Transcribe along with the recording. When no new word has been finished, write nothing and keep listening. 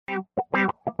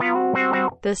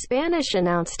The Spanish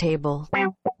Announce Table.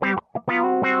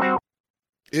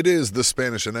 It is the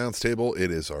Spanish Announce Table.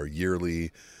 It is our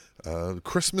yearly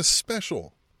Christmas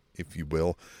special, if you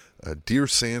will. Dear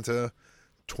Santa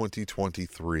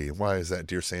 2023. And why is that,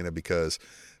 Dear Santa? Because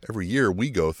every year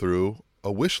we go through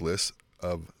a wish list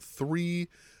of three,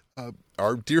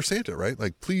 our Dear Santa, right?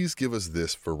 Like, please give us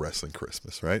this for Wrestling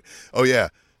Christmas, right? Oh, yeah,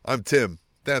 I'm Tim.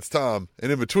 That's Tom.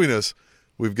 And in between us,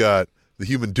 we've got the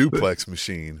human duplex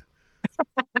machine,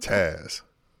 Taz.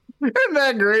 Isn't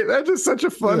that great? That's just such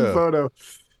a fun photo.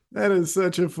 That is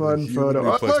such a fun photo.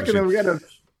 Oh, look, and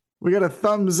we got a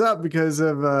thumbs up because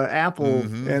of Apple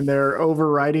and their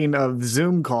overriding of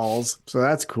Zoom calls. So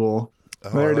that's cool. Oh,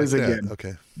 there it like is that. again.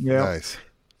 Okay. Yeah.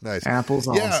 Nice. Apple's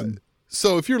awesome.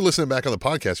 So if you're listening back on the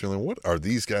podcast, you're like, what are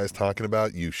these guys talking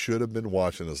about? You should have been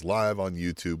watching us live on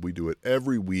YouTube. We do it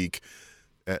every week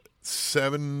at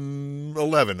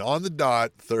 7:11 on the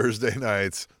dot, Thursday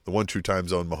nights, the one true time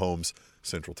zone, Mahomes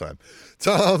Central Time.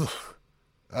 Tom,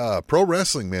 pro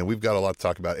wrestling, man, we've got a lot to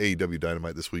talk about. AEW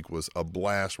Dynamite this week was a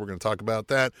blast. We're going to talk about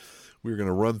that. We're going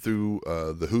to run through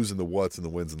the who's and the what's and the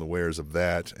wins and the wheres of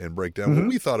that and break down what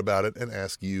we thought about it and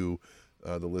ask you,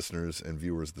 the listeners and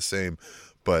viewers, the same.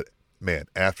 But, man,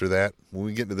 after that, when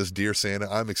we get into this Dear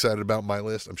Santa, I'm excited about my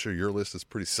list. I'm sure your list is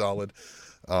pretty solid.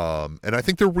 And I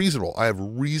think they're reasonable. I have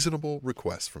reasonable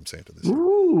requests from Santa this year.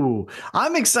 Ooh,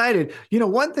 I'm excited. You know,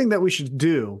 one thing that we should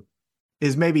do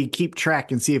is maybe keep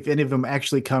track and see if any of them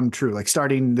actually come true, like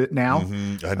starting now.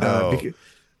 I know.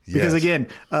 Because again,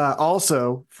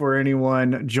 also for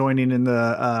anyone joining in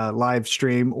the live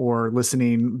stream or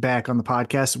listening back on the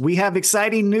podcast, we have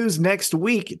exciting news next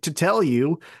week to tell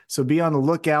you. So be on the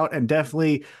lookout and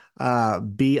definitely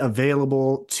be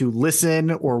available to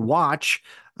listen or watch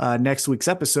next week's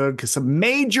episode, because some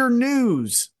major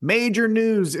news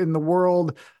in the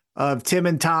world of Tim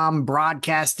and Tom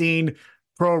broadcasting,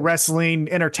 pro wrestling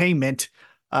entertainment.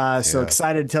 So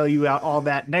excited to tell you all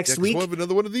that next week. We'll have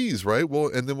another one of these, right?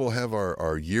 And then we'll have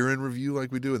our year-end review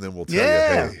like we do, and then we'll tell you,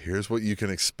 hey, here's what you can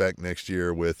expect next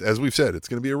year with, as we've said, it's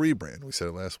going to be a rebrand. We said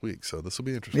it last week, so this will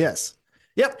be interesting. Yes.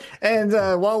 Yep. And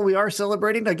while we are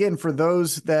celebrating, again, for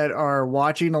those that are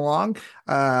watching along,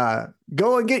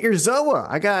 go and get your ZOA.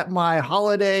 I got my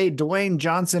holiday Dwayne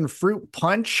Johnson Fruit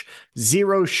Punch,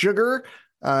 0 sugar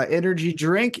energy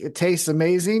drink. It tastes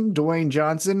amazing. Dwayne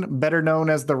Johnson, better known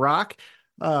as The Rock,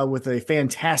 with a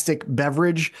fantastic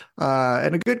beverage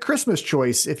and a good Christmas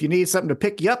choice if you need something to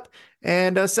pick you up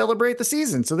and celebrate the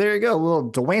season. So there you go, a little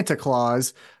Dwanta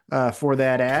Claus for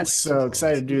that ass. So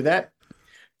excited to do that.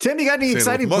 Tim, you got any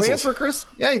exciting plans for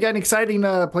Christmas? Yeah, you got any exciting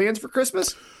plans for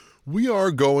Christmas? We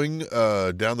are going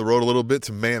down the road a little bit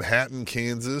to Manhattan,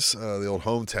 Kansas, the old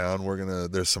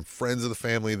hometown. There's some friends of the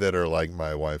family that are like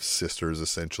my wife's sisters,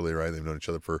 essentially, right? They've known each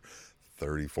other for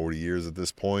 30, 40 years at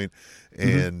this point.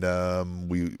 And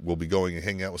we will be going and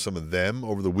hanging out with some of them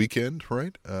over the weekend,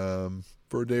 right?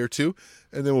 For a day or two.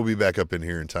 And then we'll be back up in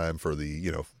here in time for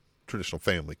the, traditional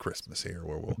family Christmas here,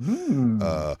 where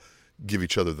we'll give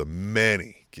each other the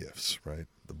many gifts, right?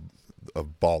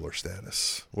 Of baller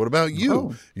status. What about you?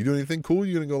 Oh. You doing anything cool?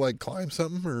 You going to go like climb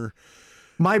something or?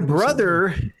 My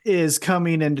brother is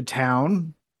coming into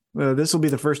town. This will be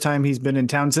the first time he's been in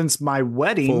town since my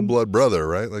wedding. Full blood brother,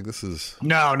 right? Like this is.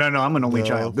 No. I'm an only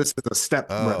child. This is a step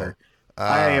brother.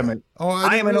 I am an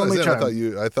only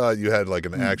child. I thought you had like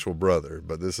an actual brother,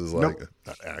 but this is like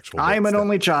not actual. I am an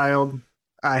only child.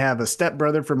 I have a step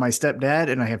brother from my stepdad,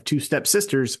 and I have 2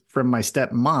 stepsisters from my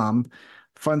stepmom.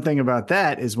 Fun thing about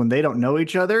that is when they don't know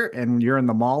each other and you're in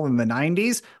the mall in the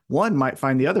 90s, one might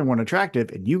find the other one attractive,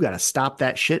 and you got to stop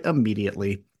that shit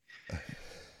immediately.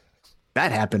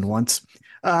 That happened once.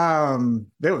 That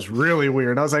was really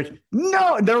weird. I was like,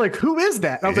 no. And they're like, who is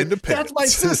that? And I was like, that's my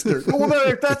sister. Well, they're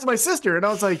like, that's my sister. And I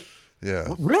was like,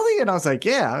 yeah, really? And I was like,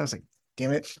 yeah. I was like,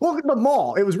 damn it. Well, the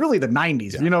mall, it was really the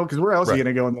 90s, because where else are you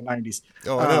going to go in the 90s?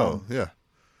 Oh, I know. Yeah.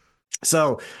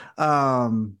 So,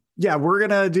 we're going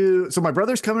to do, so my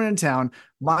brother's coming in town.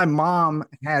 My mom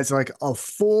has like a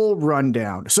full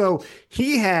rundown. So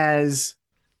he has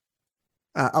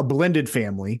a blended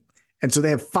family. And so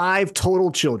they have 5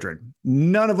 total children.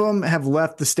 None of them have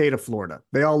left the state of Florida.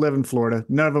 They all live in Florida.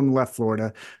 None of them left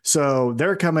Florida. So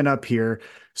they're coming up here.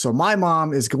 So my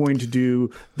mom is going to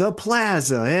do the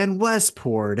Plaza and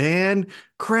Westport and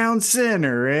Crown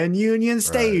Center and Union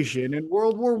Station and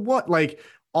World War I, like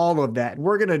all of that.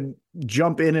 We're going to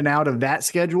jump in and out of that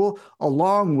schedule,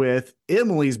 along with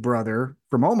Emily's brother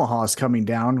from Omaha is coming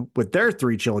down with their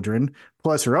 3 children,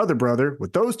 plus her other brother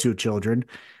with those 2 children.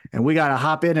 And we got to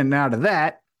hop in and out of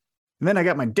that. And then I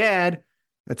got my dad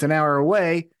that's an hour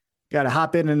away. Got to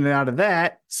hop in and out of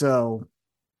that. So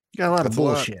Got a lot That's of a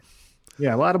lot. bullshit.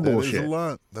 Yeah, a lot of That bullshit. is a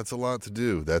lot. That's a lot to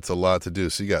do. That's a lot to do.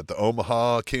 So you got the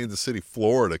Omaha, Kansas City,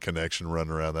 Florida connection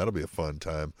running around. That'll be a fun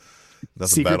time.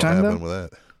 Nothing Secret bad will time, happen though?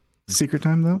 with that. Secret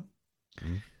time though.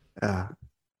 Mhm.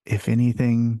 If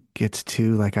anything gets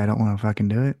too like I don't want to fucking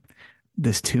do it,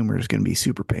 this tumor is going to be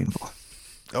super painful.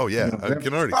 Oh yeah, You know, I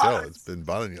can already tell. It's been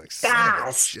bothering you. Like, son of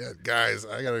a shit, guys,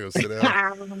 I gotta go sit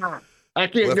down. I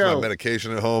can't Left go. my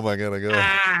medication at home. I gotta go.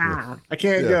 I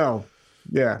can't Yeah. go.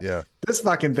 Yeah. Yeah. This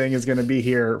fucking thing is going to be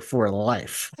here for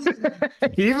life.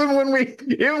 even when we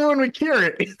cure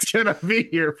it, it's going to be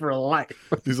here for life.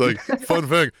 He's like, fun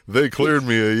fact, they cleared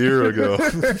me a year ago.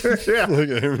 Yeah. Like,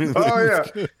 everything's Oh yeah.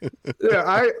 good.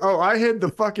 Yeah, I hid the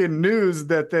fucking news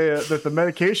that the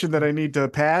medication that I need to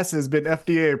pass has been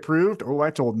FDA approved. Oh, I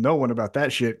told no one about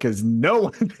that shit because no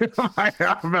one knew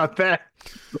about that.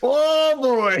 Oh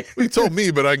boy. He told me,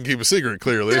 but I can keep a secret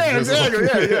clearly. Yeah, exactly.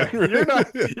 Yeah. You're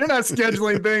not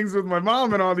scheduling things with my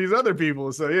mom and all these other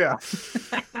people. So yeah.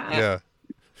 Yeah.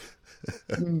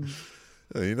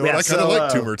 You know Yeah, what? I kind so, of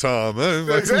like Tumor Tom.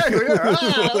 Exactly.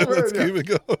 Yeah. Let's Yeah. keep it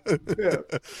going.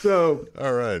 Yeah. So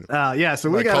All right. yeah, so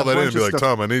I we might got call a that in bunch and be of like,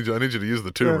 stuff. Tom, I need you to use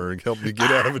the tumor and help me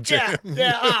get out of a jam.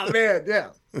 Yeah. Oh man. Yeah.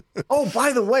 Oh,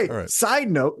 by the way, All right. side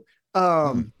note,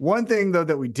 one thing though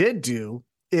that we did do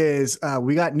is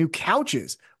we got new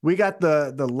couches. We got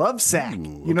the Love Sack,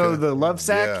 Ooh, you know, okay. the Love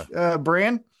Sack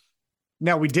brand.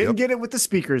 Now we didn't Yep. get it with the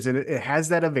speakers and it has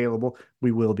that available.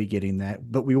 We will be getting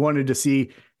that, but we wanted to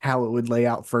see how it would lay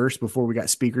out first before we got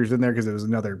speakers in there because it was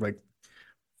another like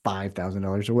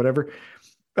 $5,000 or whatever.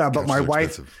 But Gosh, my so wife,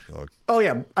 expensive, dog. oh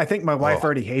yeah, I think my wife Oh.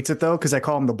 already hates it though because I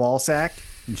call him the ball sack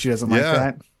and she doesn't like Yeah.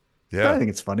 that. But I Yeah. think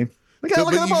it's funny. Look So, at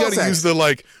but the you ball got to sack. use the,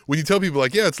 like, when you tell people,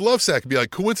 like, yeah, it's Love Sack, be like,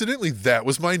 coincidentally, that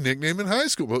was my nickname in high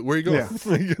school. But where you go? Yeah.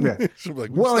 Yeah. She'll be like,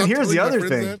 Well, and stop here's the telling my other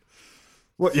friends thing. that.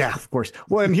 Well, yeah, of course.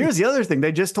 Well, and here's the other thing.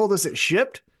 They just told us it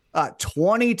shipped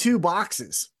 22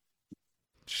 boxes.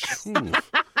 Ooh.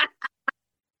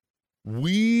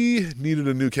 We needed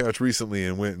a new couch recently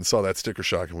and went and saw that Sticker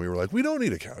Shock, and we were like, we don't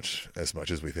need a couch as much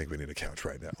as we think we need a couch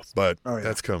right now. But Oh, yeah.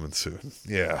 that's coming soon.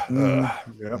 Yeah.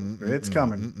 Yep, it's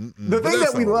coming. The But thing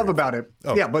that's that we not what love we're- about it,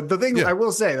 Oh. yeah, but the thing Yeah. I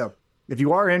will say though, if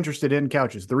you are interested in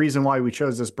couches, the reason why we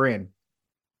chose this brand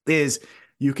is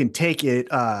you can take it,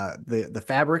 the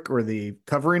fabric or the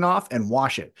covering off and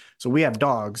wash it. So we have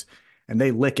dogs and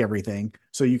they lick everything.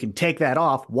 So you can take that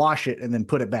off, wash it, and then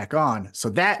put it back on. So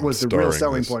that was the real starring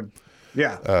selling this. point.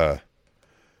 Yeah.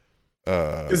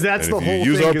 Because that's if the whole you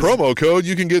use thing our is- promo code,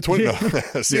 you can get 20. Yeah.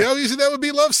 No. See how easy that would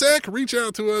be, Love Sack? Reach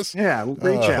out to us. Yeah.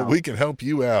 Reach out. We can help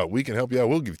you out.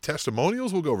 We'll give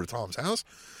testimonials. We'll go over to Tom's house.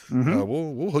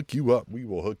 We'll hook you up. We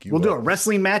will hook you We'll up. do a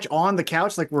wrestling match on the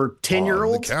couch like we're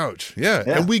 10-year-olds. On the couch. Yeah.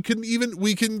 Yeah. And we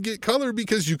can get color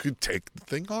because you could take the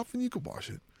thing off and you could wash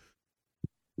it.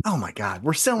 Oh my God.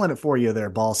 We're selling it for you there,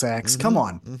 ball sacks. Come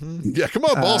on. Yeah, come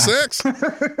on, ball sacks.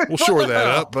 We'll shore that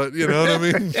up, but you know what I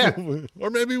mean? Yeah. Or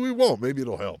maybe we won't. Maybe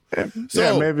it'll help.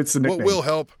 So maybe it's the what nickname. will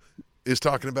help is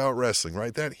talking about wrestling,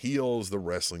 right? That heals the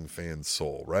wrestling fan's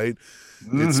soul, right?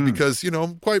 It's because,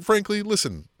 quite frankly,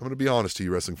 listen, I'm going to be honest to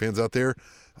you wrestling fans out there.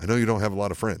 I know you don't have a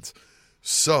lot of friends.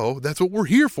 So that's what we're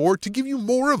here for, to give you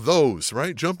more of those,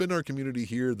 right? Jump in our community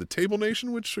here, the Table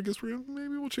Nation, which I guess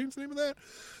maybe we'll change the name of that.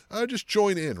 Just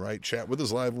join in, right? Chat with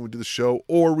us live when we do the show,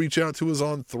 or reach out to us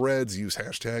on Threads. Use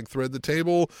hashtag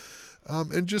 #ThreadTheTable,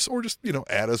 and just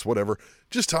add us, whatever.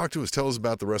 Just talk to us. Tell us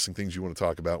about the wrestling things you want to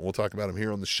talk about. We'll talk about them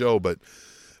here on the show, but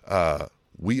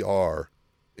we are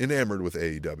enamored with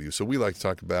AEW, so we like to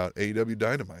talk about AEW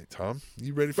Dynamite. Tom,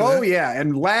 you ready for that? Oh yeah,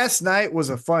 and last night was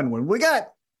a fun one. We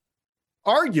got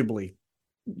arguably,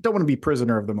 don't want to be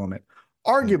prisoner of the moment.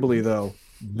 Arguably though,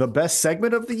 the best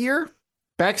segment of the year,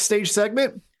 backstage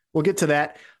segment. We'll get to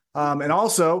that. And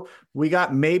also we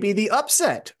got maybe the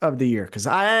upset of the year because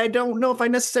I don't know if I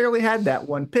necessarily had that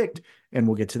one picked, and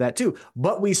we'll get to that too.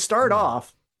 But we start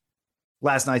off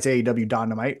last night's AEW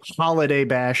Dynamite Holiday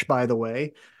Bash, by the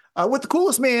way, with the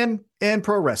coolest man in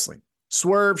pro wrestling,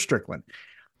 Swerve Strickland.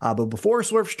 But before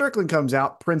Swerve Strickland comes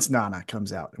out, Prince Nana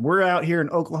comes out. And we're out here in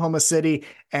Oklahoma City,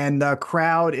 and the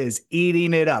crowd is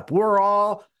eating it up. We're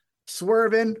all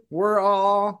swerving. We're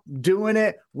all doing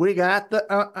it. We got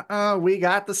the we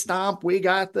got the stomp. We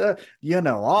got the,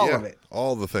 all of it.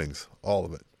 All the things. All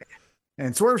of it.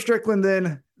 And Swerve Strickland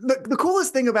then, the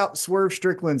coolest thing about Swerve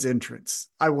Strickland's entrance,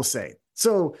 I will say.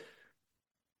 So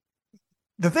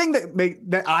the thing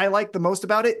that I like the most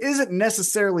about it isn't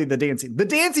necessarily the dancing. The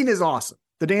dancing is awesome.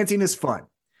 The dancing is fun.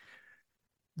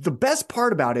 The best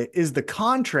part about it is the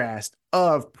contrast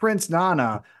of Prince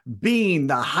Nana being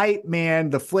the hype man,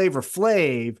 the Flavor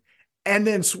Flav, and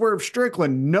then Swerve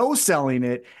Strickland no selling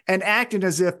it and acting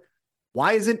as if,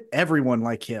 why isn't everyone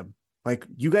like him? Like,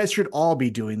 you guys should all be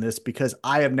doing this because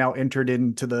I have now entered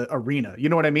into the arena. You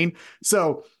know what I mean?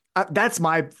 So that's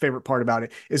my favorite part about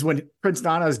it, is when Prince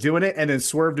Nana is doing it and then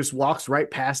Swerve just walks right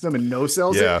past him and no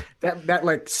sells it. That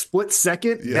like split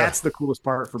second, that's the coolest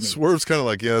part for me. Swerve's kind of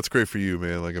like, yeah, that's great for you,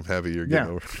 man. Like, I'm happy you're getting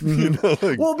over. You know,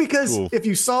 like, well, because if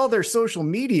you saw their social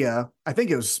media, I think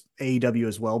it was AEW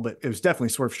as well, but it was definitely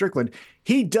Swerve Strickland.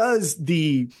 He does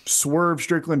the Swerve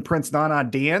Strickland Prince Nana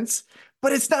dance,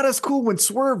 but it's not as cool when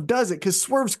Swerve does it because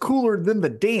Swerve's cooler than the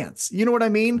dance. You know what I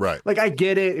mean? Right. Like, I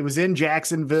get it. It was in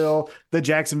Jacksonville, the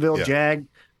Jacksonville Jag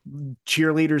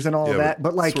cheerleaders and all of that.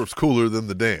 But like, Swerve's cooler than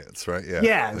the dance, right? Yeah.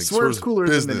 Yeah. Like, Swerve's cooler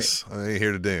business. than the I ain't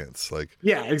here to dance. Like,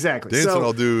 yeah, exactly. Dancing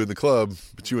I'll do in the club,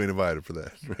 but you ain't invited for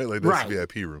that, right? Like, that's the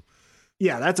VIP room.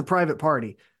 Yeah, that's a private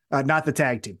party, not the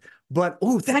tag team. But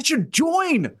that should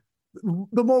join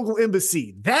the Mogul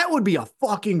Embassy. That would be a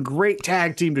fucking great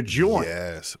tag team to join.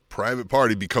 Yes. Private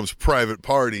party becomes private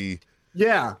party.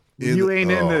 Yeah. You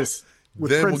ain't in this.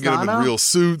 With then Prince we'll get them Nana in real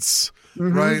suits,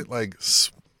 right? Like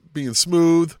being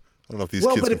smooth. I don't know if these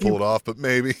kids can pull it off, but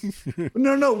maybe.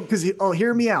 No, because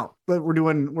hear me out. But we're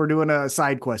doing a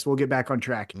side quest. We'll get back on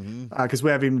track because we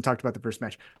haven't even talked about the first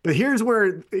match. But here's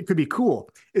where it could be cool: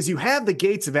 is you have the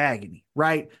Gates of Agony,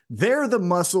 right? They're the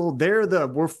muscle.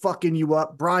 We're fucking you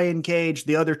up. Brian Cage,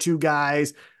 the other two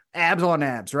guys, abs on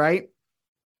abs, right?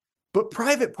 But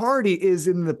Private Party is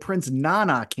in the Prince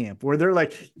Nana camp where they're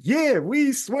like, yeah,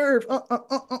 we Swerve,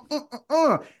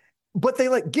 But they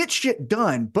like get shit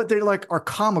done, but they like are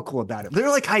comical about it. They're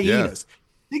like hyenas. Yeah.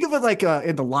 Think of it like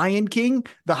in the Lion King,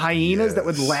 the hyenas that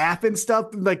would laugh and stuff.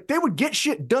 Like, they would get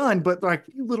shit done, but like,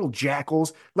 you little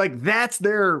jackals, like that's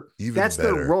their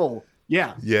role.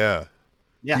 Yeah. Yeah.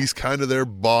 He's kind of their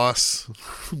boss,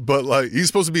 but like, he's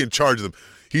supposed to be in charge of them.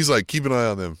 He's like, keep an eye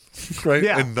on them, right?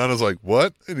 Yeah. And Nana's like,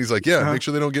 what? And he's like, make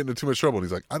sure they don't get into too much trouble. And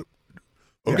he's like, I don't.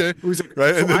 Okay. Yeah. Like,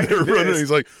 right. So and then they're running.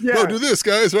 He's like, no, do this,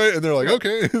 guys. Right. And they're like,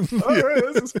 okay. All right,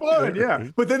 this is fun. Yeah.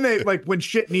 But then they, like, when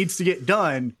shit needs to get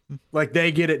done, like,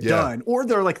 they get it done. Or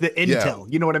they're like the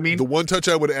intel. You know what I mean? The one touch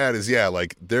I would add is,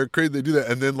 like, they're crazy. They do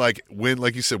that. And then, like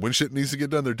you said, when shit needs to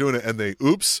get done, they're doing it. And they,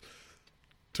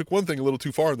 took one thing a little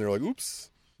too far. And they're like, oops.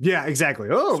 Yeah, exactly.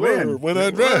 Oh, man. When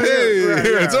I drive,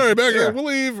 it's all right, back up, we'll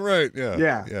leave. Right. Yeah.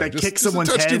 Yeah. They kick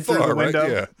someone's head through the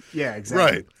window. Right? Yeah,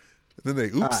 exactly. Right. And then they,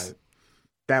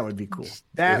 that would be cool.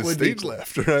 That would be cool.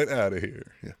 Left right out of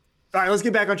here. Yeah. All right, let's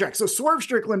get back on track. So Swerve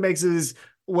Strickland makes his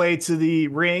way to the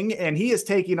ring, and he is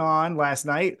taking on last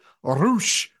night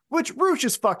Rush, which Rush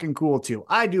is fucking cool too.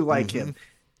 I do like him.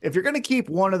 If you're gonna keep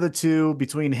one of the two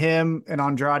between him and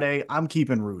Andrade, I'm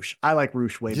keeping Rush. I like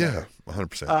Rush way better. Yeah,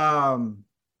 100%.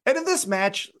 And in this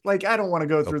match, like, I don't want to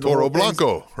go through the Toro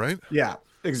Blanco, right? Yeah,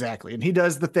 exactly. And he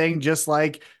does the thing just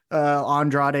like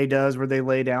Andrade does, where they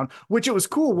lay down, which it was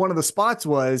cool. One of the spots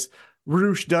was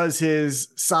Rush does his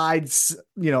sides,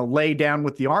 lay down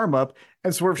with the arm up,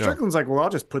 and Swerve Strickland's like, well, I'll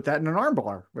just put that in an arm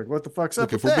bar. Like, what the fuck's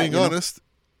up with that? If we're being honest,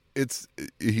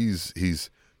 he's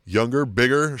younger,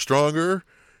 bigger, stronger,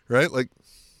 right? Like,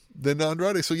 than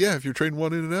Andrade. So yeah, if you're trading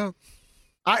one in and out.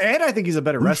 I think he's a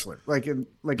better wrestler.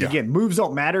 Again, moves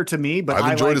don't matter to me, but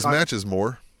I've enjoyed his matches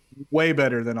more. Way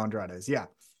better than Andrade's. Yeah.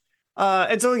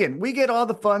 And so again, we get all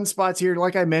the fun spots here.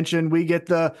 Like I mentioned, we get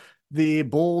the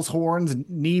bull's horns,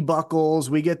 knee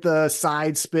buckles. We get the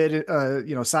side sit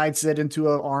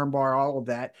into an arm bar, all of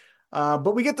that.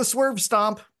 But we get the Swerve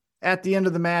Stomp at the end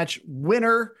of the match.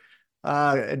 Winner,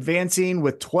 advancing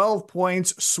with 12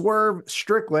 points, Swerve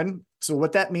Strickland. So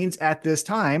what that means at this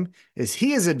time is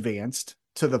he is advanced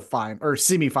to the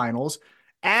semifinals,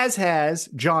 as has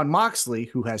Jon Moxley,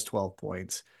 who has 12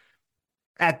 points.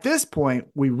 At this point,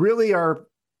 we really are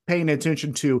paying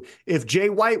attention to, if Jay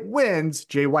White wins,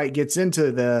 Jay White gets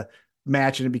into the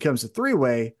match and it becomes a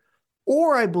three-way,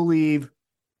 or I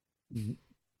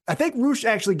think Rush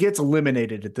actually gets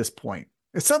eliminated at this point.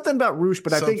 It's something about Rush,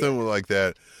 but I think something like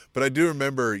that. But I do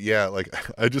remember,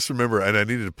 I just remember, and I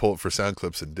needed to pull it for sound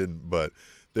clips and didn't, but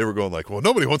they were going like, well,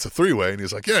 nobody wants a three-way. And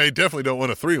he's like, yeah, I definitely don't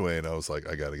want a three-way. And I was like,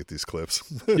 I got to get these clips.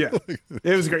 Yeah,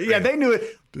 it was great. Yeah, they knew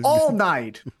it all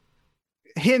night.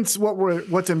 Hence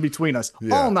what's in between us.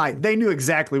 Yeah. All night, they knew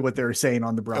exactly what they were saying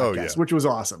on the broadcast, which was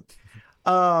awesome.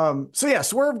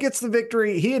 Swerve gets the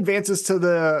victory. He advances to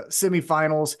the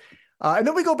semifinals. And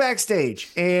then we go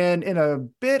backstage, and in a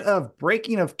bit of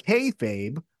breaking of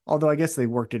kayfabe, although I guess they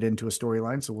worked it into a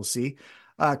storyline, so we'll see.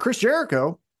 Chris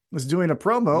Jericho was doing a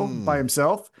promo by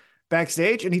himself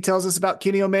backstage, and he tells us about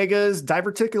Kenny Omega's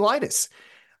diverticulitis.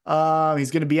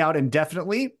 He's going to be out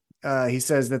indefinitely. He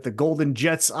says that the Golden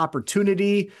Jets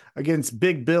opportunity against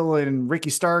Big Bill and Ricky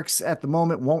Starks at the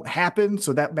moment won't happen.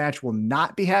 So that match will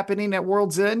not be happening at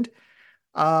World's End.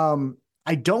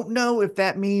 I don't know if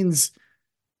that means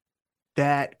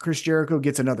that Chris Jericho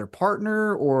gets another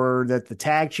partner or that the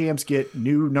tag champs get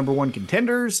new number one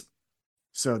contenders.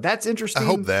 So that's interesting. I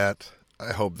hope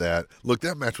that. Look,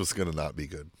 that match was going to not be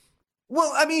good.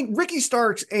 Well, I mean, Ricky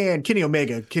Starks and Kenny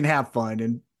Omega can have fun,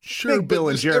 and sure, Big Bill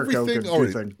and Jericho could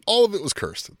do things. All of it was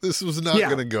cursed. This was not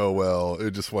going to go well.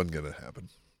 It just wasn't going to happen.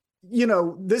 You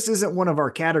know, this isn't one of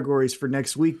our categories for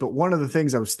next week, but one of the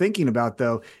things I was thinking about,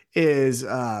 though, is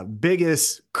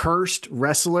biggest cursed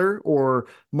wrestler or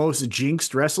most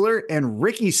jinxed wrestler. And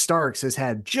Ricky Starks has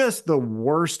had just the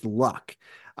worst luck.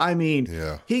 I mean,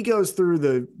 he goes through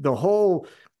the whole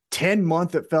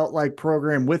 10-month, it felt like,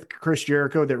 program with Chris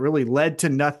Jericho that really led to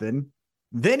nothing.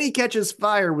 Then he catches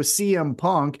fire with CM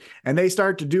Punk, and they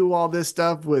start to do all this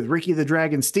stuff with Ricky the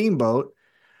Dragon Steamboat.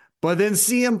 But then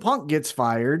CM Punk gets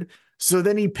fired. So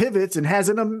then he pivots and has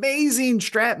an amazing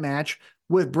strap match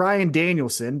with Bryan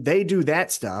Danielson. They do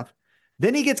that stuff.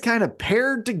 Then he gets kind of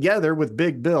paired together with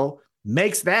Big Bill,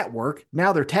 makes that work.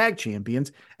 Now they're tag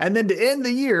champions. And then to end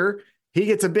the year, he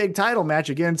gets a big title match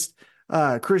against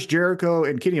Chris Jericho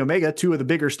and Kenny Omega, two of the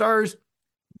bigger stars.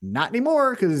 Not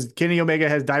anymore, because Kenny Omega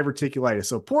has diverticulitis.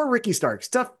 So poor Ricky Starks.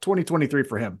 Tough 2023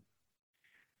 for him.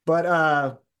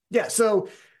 But so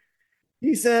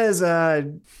he says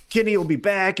Kenny will be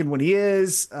back, and when he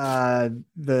is,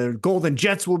 the Golden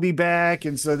Jets will be back.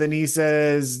 And so then he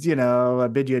says, I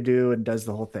bid you adieu, and does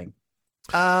the whole thing.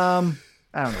 I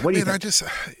don't know. What do you think?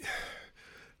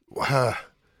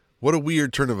 What a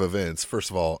weird turn of events.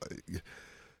 First of all,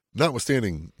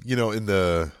 notwithstanding, in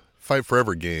the Fight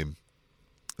Forever game,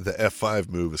 the F5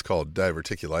 move is called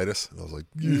diverticulitis. And I was like,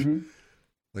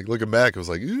 like looking back, I was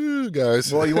like, ooh,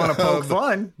 guys. Well, you want to poke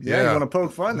fun. Yeah, you want to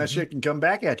poke fun. That shit can come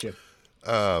back at you.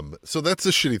 So that's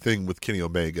the shitty thing with Kenny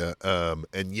Omega.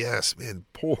 And yes, man,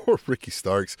 poor Ricky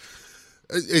Starks.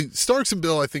 Starks and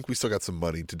Bill, I think we still got some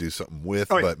money to do something with.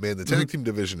 But, man, the tag team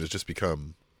division has just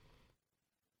become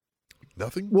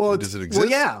nothing. Well, does it exist? Well,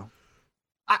 yeah.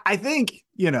 I think,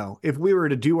 if we were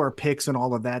to do our picks and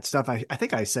all of that stuff, I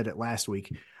think I said it last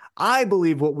week. I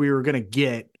believe what we were going to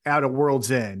get out of World's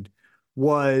End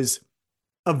was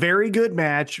a very good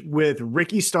match with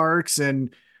Ricky Starks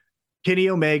and Kenny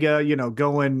Omega,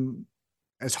 going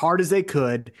as hard as they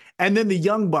could. And then the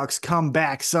Young Bucks come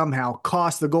back somehow,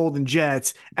 cost the Golden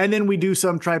Jets. And then we do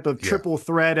some type of triple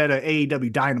threat at an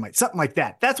AEW Dynamite, something like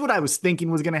that. That's what I was thinking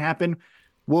was going to happen.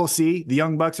 We'll see. The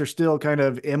Young Bucks are still kind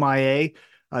of MIA.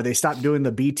 They stopped doing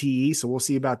the BTE, so we'll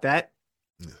see about that.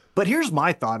 But here's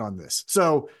my thought on this.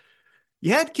 So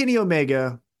you had Kenny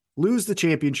Omega lose the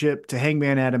championship to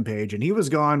Hangman Adam Page, and he was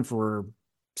gone for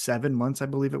 7 months, I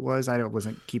believe it was. I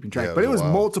wasn't keeping track, but it was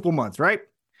multiple months, right?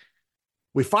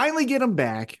 We finally get him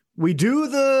back. We do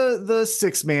the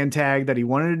 6-man tag that he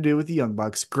wanted to do with the Young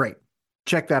Bucks. Great.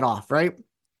 Check that off, right?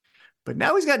 But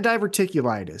now he's got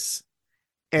diverticulitis.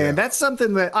 And that's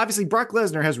something that obviously Brock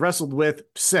Lesnar has wrestled with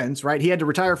since, right? He had to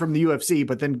retire from the UFC,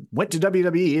 but then went to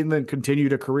WWE and then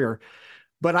continued a career.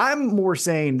 But I'm more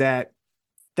saying that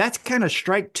that's kind of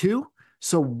strike two.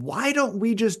 So why don't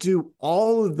we just do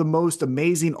all of the most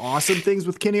amazing, awesome things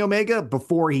with Kenny Omega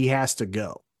before he has to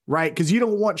go, right? Because you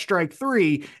don't want strike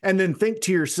three and then think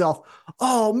to yourself,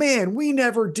 oh man, we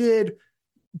never did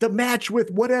the match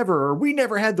with whatever, or we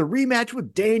never had the rematch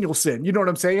with Danielson. You know what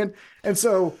I'm saying? And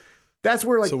so that's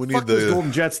where we need this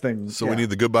Golden Jets thing. So we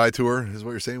need the goodbye tour is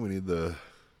what you're saying? We need the...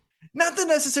 Not the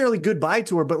necessarily goodbye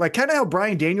tour, but kind of how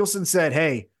Bryan Danielson said,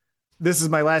 hey, this is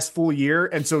my last full year.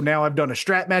 And so now I've done a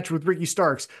strap match with Ricky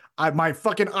Starks. My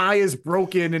fucking eye is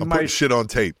broken. And I'm putting shit on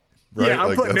tape. Right? Yeah,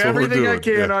 I'm putting everything I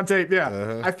can on tape.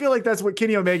 Yeah. I feel like that's what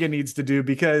Kenny Omega needs to do,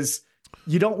 because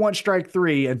you don't want strike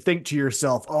three and think to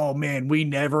yourself, oh man, we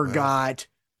never got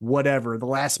whatever, the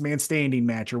last man standing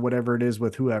match or whatever it is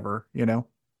with whoever,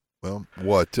 Well,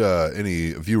 what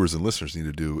any viewers and listeners need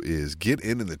to do is get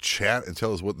in the chat and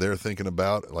tell us what they're thinking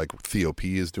about, like Theo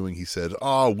P is doing. He said,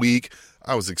 week.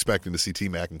 I was expecting to see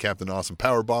T-Mac and Captain Awesome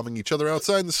power bombing each other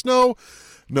outside in the snow.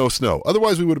 No snow.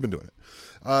 Otherwise, we would have been doing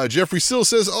it. Jeffrey Sill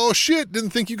says, oh, shit, didn't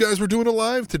think you guys were doing it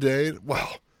live today.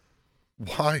 Well,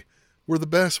 why? We're the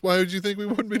best. Why would you think we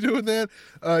wouldn't be doing that?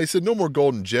 He said, no more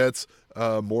Golden Jets,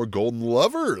 more Golden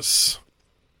Lovers.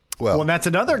 Well, and that's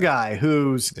another guy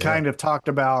who's kind of talked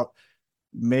about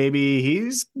maybe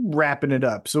he's wrapping it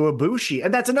up. So Ibushi,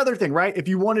 and that's another thing, right? If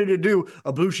you wanted to do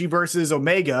Ibushi versus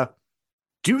Omega,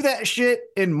 do that shit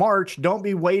in March. Don't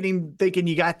be waiting thinking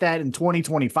you got that in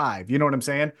 2025. You know what I'm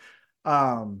saying?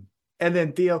 And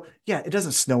then Theo, it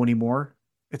doesn't snow anymore.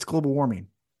 It's global warming.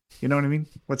 You know what I mean?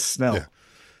 What's snow? Yeah.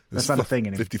 That's not a thing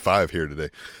anymore. 55 here today.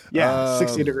 Yeah,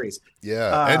 60 degrees.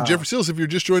 Yeah. And Jeffrey Seals, if you're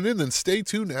just joining in, then stay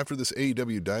tuned after this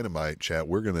AEW Dynamite chat.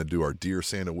 We're going to do our Dear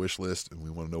Santa wish list, and we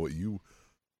want to know what you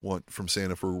want from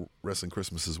Santa for Wrestling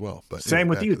Christmas as well. But same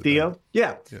with you, Theo.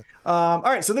 Yeah. All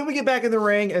right. So then we get back in the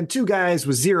ring, and two guys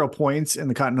with 0 points in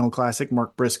the Continental Classic,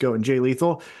 Mark Briscoe and Jay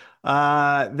Lethal.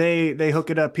 They hook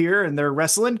it up here, and they're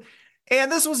wrestling. And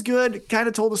this was good. Kind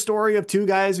of told the story of two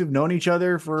guys who've known each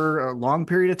other for a long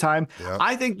period of time. Yep.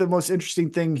 I think the most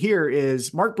interesting thing here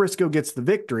is Mark Briscoe gets the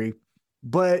victory,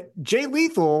 but Jay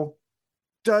Lethal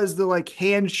does the like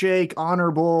handshake,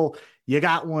 honorable, you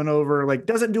got one over, like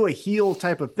doesn't do a heel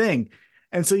type of thing.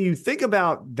 And so you think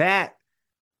about that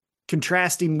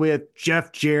contrasting with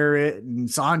Jeff Jarrett and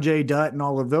Sanjay Dutt and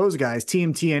all of those guys,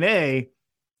 Team TNA.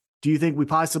 Do you think we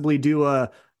possibly do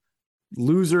a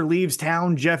loser leaves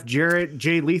town, Jeff Jarrett,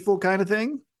 Jay Lethal kind of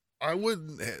thing? I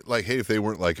wouldn't hate if they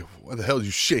weren't like, what the hell did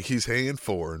you shake his hand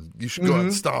for? And you should go out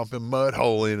and stomp him, mud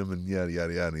hole in him, and yada,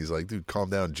 yada, yada. And he's like, dude, calm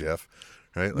down, Jeff.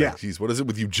 Right? Like, geez, what is it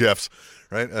with you Jeffs?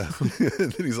 Right? And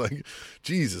then he's like,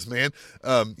 Jesus, man.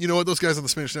 You know what? Those guys on the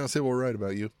Spanish Announce Table were right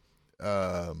about you.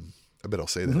 I bet I'll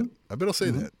say that. I bet I'll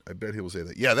say that. I bet he will say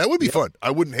that. Yeah, that would be fun.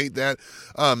 I wouldn't hate that.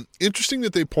 Interesting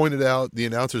that they pointed out the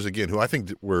announcers again, who I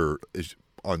think were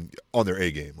on their A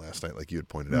game last night, like you had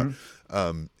pointed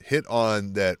out, hit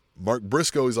on that Mark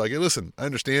Briscoe is like, hey, listen, I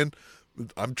understand.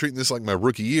 I'm treating this like my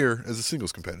rookie year as a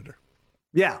singles competitor.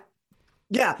 Yeah.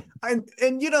 Yeah.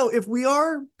 And you know, if we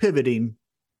are pivoting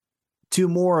to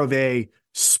more of a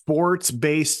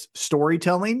sports-based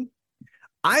storytelling,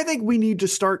 I think we need to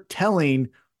start telling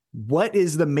what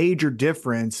is the major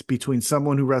difference between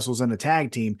someone who wrestles in a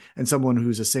tag team and someone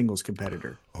who's a singles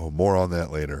competitor. Oh, more on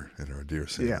that later in our Dear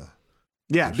Santa.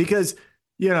 Yeah, because,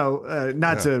 you know,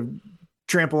 not to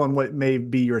trample on what may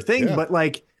be your thing, but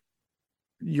like,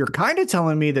 you're kind of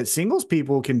telling me that singles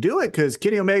people can do it because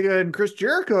Kenny Omega and Chris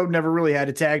Jericho never really had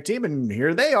a tag team, and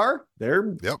here they are.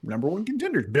 They're number one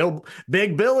contenders.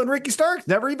 Big Bill and Ricky Starks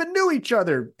never even knew each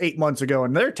other 8 months ago,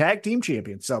 and they're tag team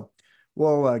champions. So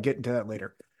we'll get into that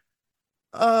later.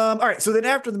 All right, so then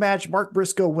after the match, Mark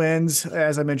Briscoe wins.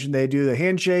 As I mentioned, they do the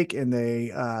handshake, and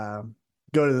they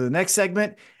go to the next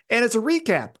segment. And it's a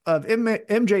recap of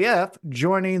MJF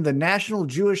joining the National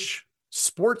Jewish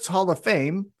Sports Hall of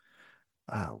Fame,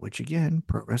 which again,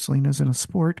 pro wrestling isn't a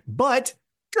sport, but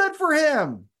good for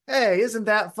him. Hey, isn't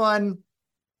that fun?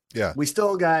 Yeah. We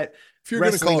still got. If you're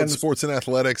going to call it Sports and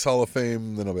Athletics Hall of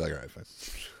Fame, then I'll be like, all right, fine.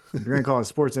 You're going to call it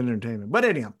Sports and Entertainment. But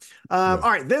anyhow, all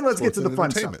right, then let's get to the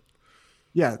fun stuff.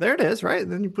 Yeah, there it is, right?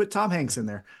 And then you put Tom Hanks in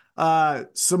there.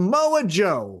 Samoa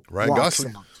Joe. Ryan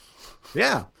Gosling. Out.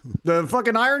 Yeah, the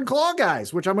fucking Iron Claw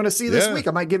guys, which I'm going to see this week.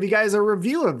 I might give you guys a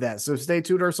review of that. So stay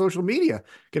tuned to our social media.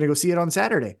 Going to go see it on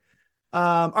Saturday.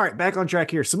 All right, back on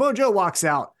track here. Samoa Joe walks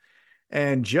out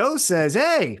and Joe says,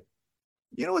 hey,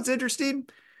 you know what's interesting?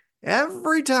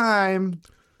 Every time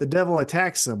the devil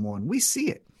attacks someone, we see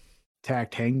it.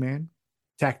 Attacked Hangman,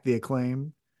 attacked The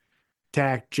Acclaim,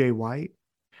 attacked Jay White.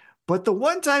 But the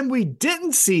one time we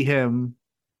didn't see him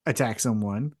attack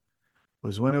someone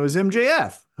was when it was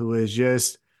MJF, who was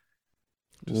just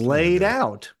laid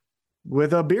out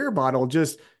with a beer bottle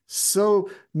just so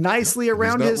nicely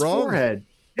around his forehead.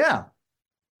 Yeah.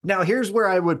 Now, here's where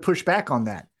I would push back on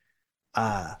that.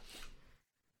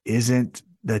 Isn't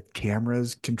the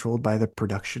cameras controlled by the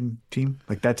production team?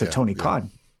 Like, that's a Tony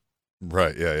Khan.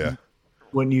 Right, yeah.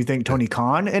 Wouldn't you think Tony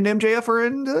Khan and MJF are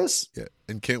in this? Yeah,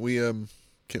 and can't we,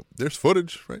 there's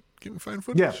footage, right? Can't we find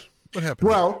footage? Yeah. What happened?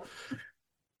 Well...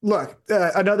 Look,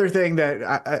 another thing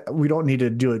that we don't need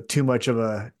to do too much of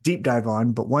a deep dive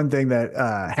on, but one thing that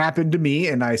happened to me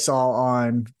and I saw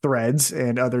on Threads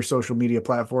and other social media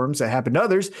platforms that happened to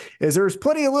others is there's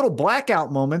plenty of little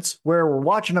blackout moments where we're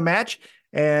watching a match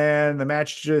and the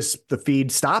match the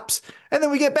feed stops and then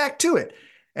we get back to it.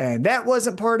 And that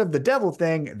wasn't part of the devil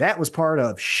thing. That was part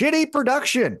of shitty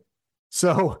production.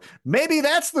 So maybe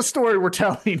that's the story we're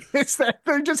telling. It's that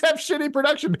they just have shitty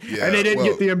production and they didn't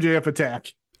get the MJF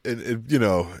attack. And you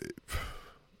know,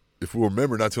 if we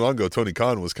remember not too long ago, Tony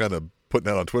Khan was kind of putting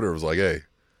out on Twitter, it was like, hey,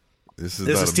 this is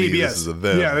not a TBS. Me, this is a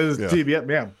them. Yeah, this is TBS,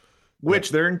 yeah. Which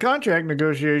they're in contract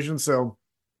negotiations. So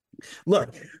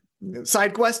look,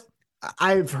 side quest,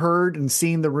 I've heard and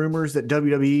seen the rumors that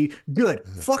WWE,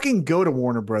 fucking go to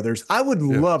Warner Brothers. I would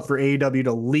love for AEW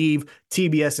to leave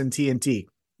TBS and TNT.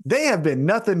 They have been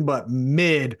nothing but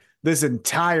mid this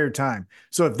entire time.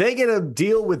 So if they get a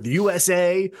deal with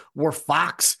USA or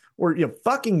Fox or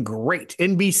fucking great,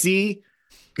 NBC,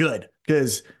 good.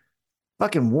 Because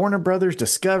fucking Warner Brothers,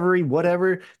 Discovery,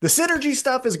 whatever. The synergy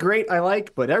stuff is great. I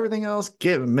like, but everything else,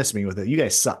 miss me with it. You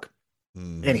guys suck.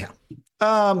 Anyhow,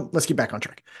 let's get back on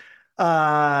track.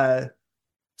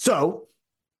 So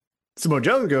Samoa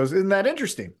Joe goes, isn't that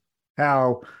interesting?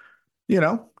 How,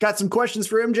 got some questions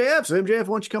for MJF. So MJF,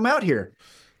 why don't you come out here?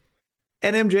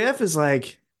 And MJF is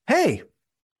like, hey,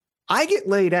 I get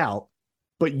laid out,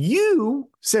 but you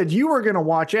said you were going to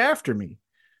watch after me.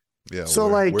 Yeah. So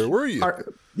where were you?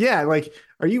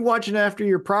 Are you watching after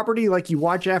your property like you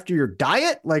watch after your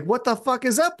diet? Like, what the fuck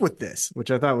is up with this?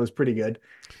 Which I thought was pretty good.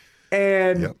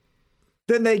 And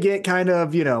then they get kind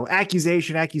of,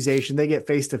 accusation. They get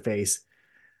face to face.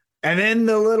 And then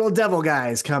the little devil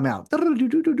guys come out,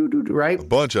 right? A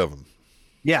bunch of them.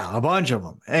 Yeah, a bunch of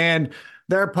them. And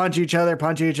they're punching each other.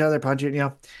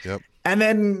 Yep. And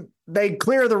then they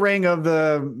clear the ring of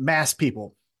the masked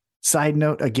people. Side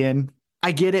note, again,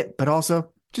 I get it, but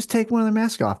also just take one of their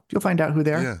masks off. You'll find out who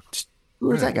they are. Yeah.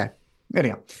 Where's that guy?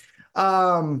 Anyhow.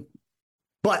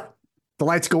 But the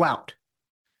lights go out.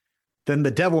 Then the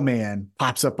devil man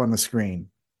pops up on the screen.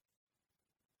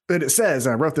 And it says,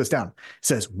 and I wrote this down, it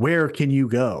says, where can you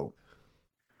go?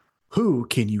 Who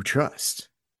can you trust?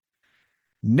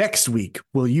 Next week,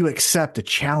 will you accept a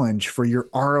challenge for your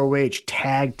ROH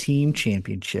Tag Team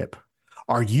Championship?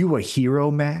 Are you a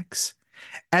hero, Max?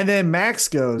 And then Max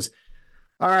goes,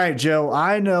 all right, Joe,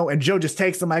 I know. And Joe just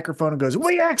takes the microphone and goes,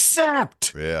 we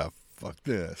accept. Yeah, fuck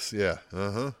this. Yeah.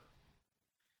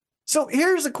 So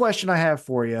here's a question I have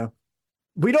for you.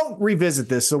 We don't revisit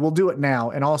this, so we'll do it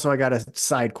now. And also, I got a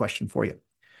side question for you.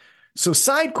 So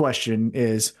side question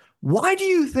is, why do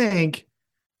you think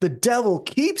the devil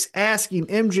keeps asking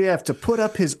MJF to put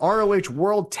up his ROH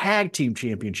World Tag Team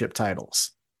Championship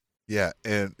titles? Yeah,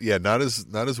 and not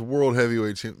as world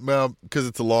heavyweight champion. Well, because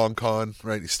it's a long con,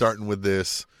 right? He's starting with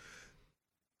this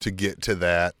to get to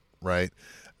that, right?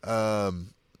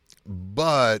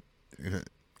 But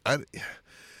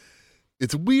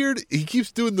it's weird. He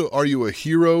keeps doing the "Are you a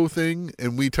hero?" thing,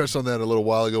 and we touched on that a little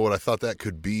while ago. What I thought that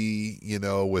could be,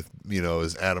 with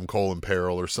is Adam Cole in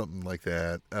peril or something like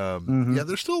that. Yeah,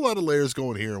 there's still a lot of layers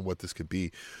going here on what this could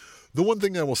be. The one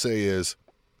thing I will say is,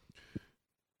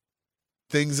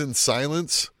 things in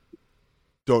silence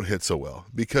don't hit so well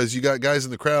because you got guys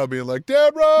in the crowd being like,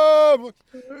 Deborah,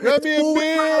 got me a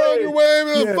beer on your way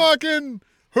with a fucking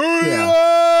hurry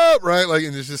up, right? Like,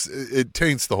 and it's just, it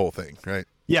taints the whole thing, right?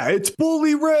 Yeah, it's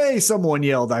Bully Ray, someone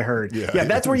yelled, I heard. Yeah,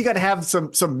 that's where you got to have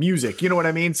some music, you know what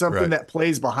I mean? Something that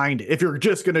plays behind it if you're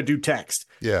just going to do text.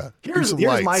 Yeah, here's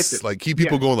my like keep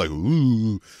people going like,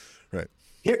 ooh, right.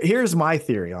 Here's my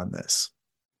theory on this.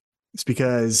 It's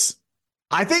because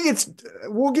I think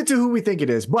we'll get to who we think it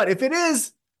is, but if it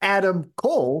is Adam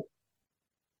Cole,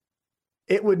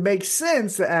 it would make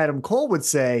sense that Adam Cole would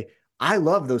say, I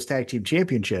love those tag team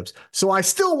championships. So I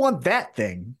still want that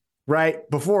thing, right?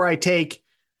 Before I take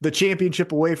the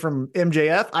championship away from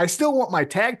MJF, I still want my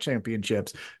tag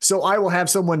championships. So I will have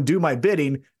someone do my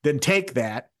bidding, then take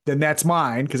that. Then that's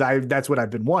mine because that's what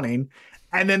I've been wanting.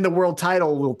 And then the world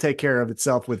title will take care of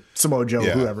itself with Samoa Joe,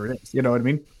 whoever it is. You know what I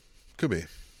mean? Could be.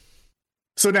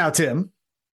 So now, Tim,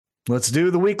 let's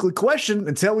do the weekly question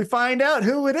until we find out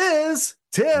who it is.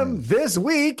 Tim, this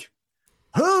week,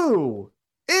 who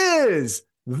is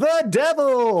the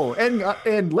devil?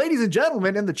 And ladies and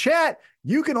gentlemen in the chat,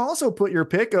 you can also put your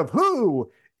pick of who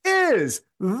is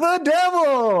the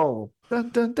devil. Dun,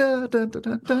 dun, dun, dun, dun,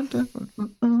 dun, dun, dun.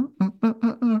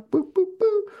 Boop, boop,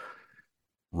 boop.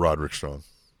 Roderick Strong.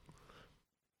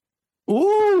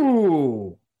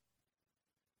 Ooh.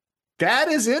 That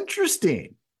is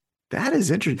interesting. You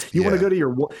want to go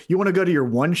to your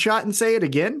one shot and say it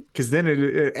again? Because then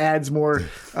it adds more,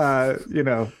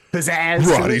 pizzazz.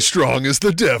 Roddy Strong is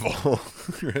the devil.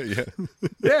 Right, yeah.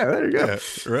 Yeah, there you go. Yeah,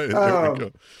 right. There we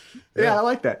go. Yeah, I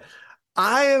like that.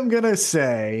 I am going to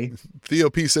say.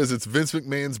 Theo P says it's Vince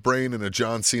McMahon's brain in a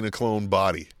John Cena clone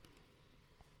body.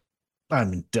 I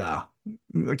mean, duh.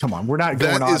 Come on, we're not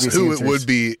going. That is who answers. It would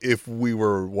be if we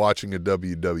were watching a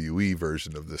WWE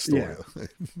version of this story.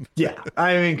 Yeah.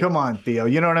 I mean, come on, Theo.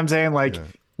 You know what I'm saying? Like,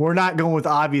 we're not going with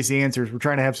obvious answers. We're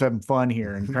trying to have some fun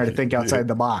here and try to think outside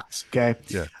the box. Okay.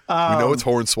 Yeah. We know it's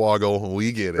Hornswoggle.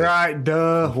 We get it. Right.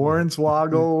 Duh.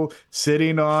 Hornswoggle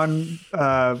sitting on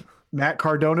Matt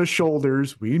Cardona's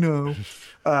shoulders. We know.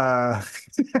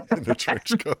 The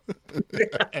trench coat.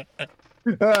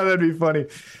 That'd be funny.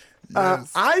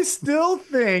 Yes. I still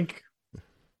think,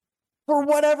 for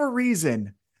whatever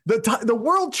reason, the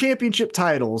world championship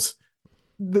titles,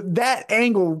 that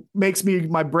angle makes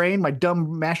my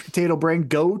dumb mashed potato brain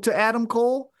go to Adam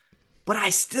Cole. But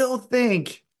I still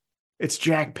think it's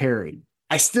Jack Perry.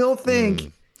 I still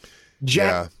think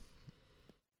Yeah.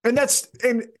 And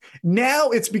now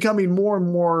it's becoming more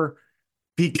and more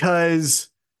because,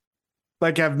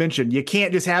 like I've mentioned, you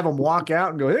can't just have him walk out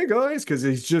and go, "Hey guys," because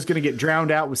he's just going to get drowned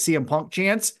out with CM Punk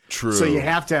chants. True. So you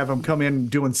have to have him come in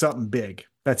doing something big.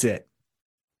 That's it.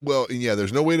 Well, yeah,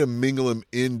 there's no way to mingle him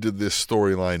into this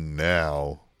storyline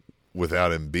now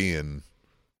without him being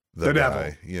the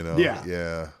guy,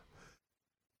 devil.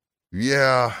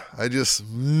 Yeah, I just,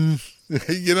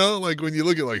 like when you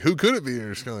look at like who could it be,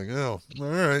 you're just kind of like, oh,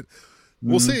 all right,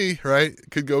 we'll see, right?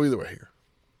 It could go either way here.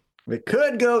 It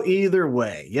could go either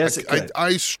way. Yes, it could.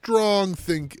 I strong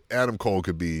think Adam Cole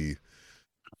could be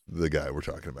the guy we're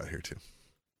talking about here too.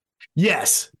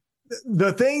 Yes.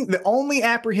 The only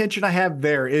apprehension I have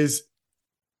there is,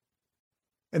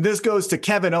 and this goes to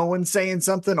Kevin Owens saying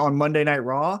something on Monday Night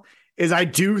Raw, is I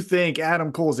do think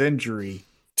Adam Cole's injury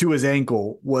to his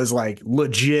ankle was like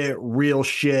legit, real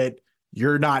shit.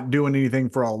 You're not doing anything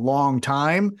for a long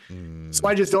time. So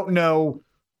I just don't know,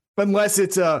 unless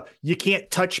it's a you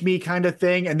can't touch me kind of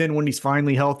thing. And then when he's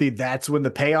finally healthy, that's when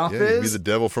the payoff is. You'd be the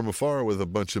devil from afar with a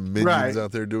bunch of minions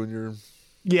out there doing your.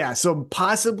 Yeah, so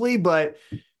possibly, but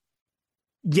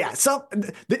yeah,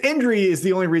 the injury is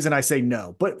the only reason I say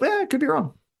no, but it could be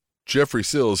wrong. Jeffrey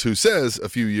Sills, who says a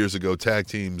few years ago tag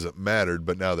teams mattered,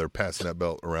 but now they're passing that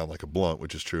belt around like a blunt,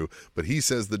 which is true. But he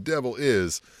says the devil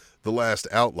is the last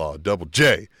outlaw, double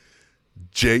J,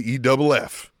 Jeff,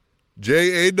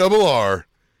 JARR,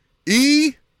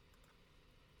 E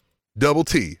double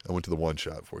T. I went to the one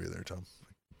shot for you there, Tom.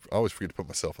 I always forget to put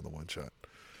myself on the one shot.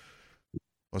 I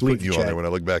was putting you on there. When I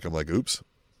look back, I'm like, oops.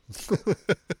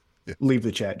 Yeah. Leave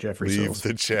the chat, Jeffrey. Leave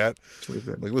the chat.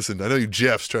 Like, listen, I know you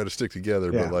Jeffs try to stick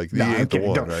together, but like, he ain't the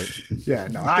one, right? Yeah,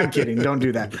 no, I'm kidding. Don't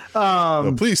do that.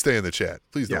 No, please stay in the chat.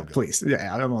 Please don't. Yeah, please.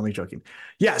 Yeah, I'm only joking.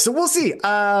 Yeah, so we'll see.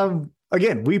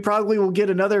 Again, we probably will get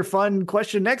another fun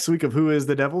question next week of who is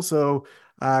the devil. So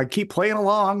keep playing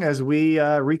along as we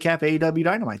recap AEW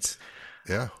Dynamites.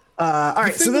 Yeah. All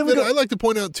right. So then I like to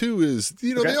point out too is,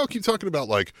 they all keep talking about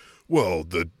like, well,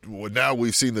 now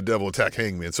we've seen the devil attack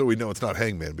Hangman, so we know it's not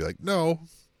Hangman. Be like, no,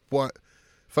 what?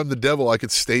 If I'm the devil, I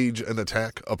could stage an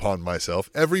attack upon myself.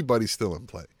 Everybody's still in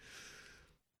play.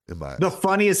 In my eyes. The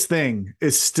funniest thing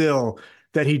is still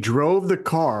that he drove the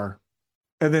car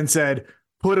and then said,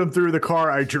 "Put him through the car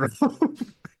I drove."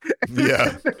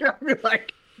 Yeah. I'm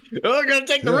like, I gotta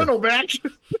take the rental back.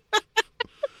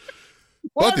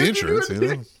 Bought the insurance,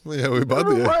 Yeah, we bought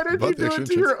the. Why did you do insurance.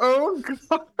 it to your own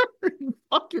car? You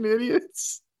fucking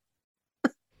idiots.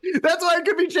 That's why it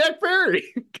could be Jack Perry,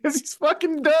 because he's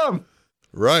fucking dumb.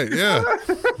 Right? Yeah.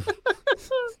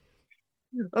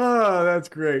 Oh, that's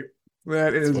great.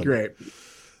 That is great.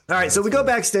 All right, so we go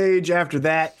backstage after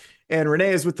that, and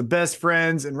Renee is with the best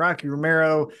friends, and Rocky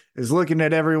Romero is looking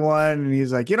at everyone, and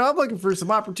he's like, I'm looking for some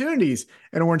opportunities.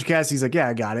 And Orange Cassidy's like, yeah,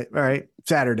 I got it. All right,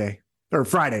 Saturday or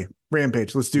Friday.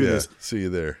 Rampage, let's do this. See you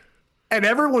there. And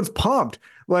everyone's pumped.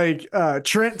 Like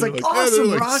Trent's like awesome, they're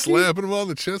like Rocky. Slapping him on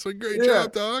the chest, like great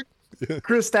job, dog. Yeah.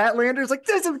 Chris Statlander's like,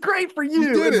 this is great for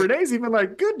you. And Renee's even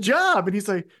like, good job. And he's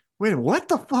like, wait, what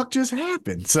the fuck just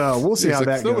happened? So we'll see how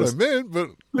that goes. That's not what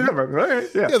I meant, but right.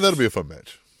 Yeah, that'll be a fun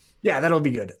match. Yeah, that'll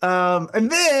be good.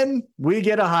 And then we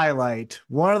get a highlight,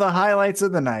 one of the highlights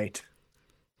of the night.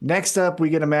 Next up, we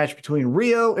get a match between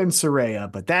Rio and Saraya,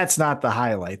 but that's not the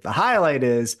highlight. The highlight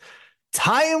is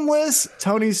Timeless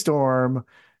Tony Storm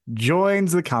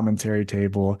joins the commentary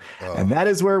table. And that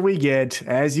is where we get,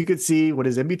 as you could see, what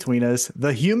is in between us,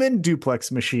 the human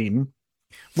duplex machine.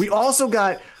 We also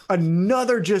got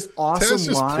another just awesome Taz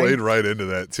just line. Played right into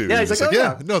that too. Yeah, he's like,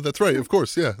 yeah, no, that's right. Of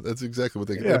course. Yeah, that's exactly what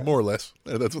they more or less.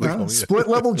 That's what they call me. Split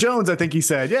level Jones, I think he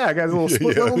said. Yeah, I got a little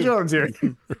split level Jones here.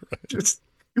 Right. Just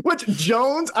what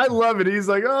Jones? I love it. He's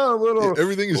like,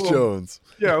 everything is Jones.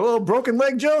 Yeah, a little broken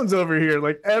leg Jones over here.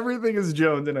 Like everything is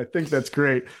Jones, and I think that's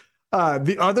great.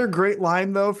 The other great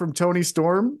line though from Tony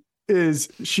Storm is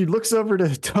she looks over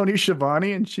to Tony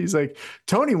Schiavone and she's like,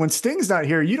 Tony, when Sting's not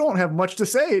here, you don't have much to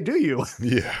say, do you?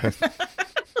 Yeah.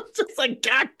 Just like,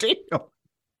 God damn.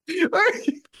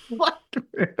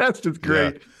 That's just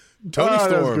great. Yeah. Tony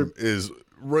Storm is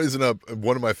raising up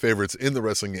one of my favorites in the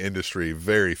wrestling industry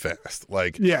very fast.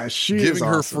 Like, she giving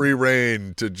her free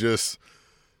reign to just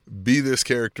be this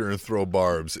character and throw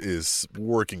barbs is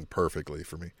working perfectly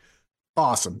for me.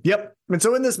 Awesome. Yep. And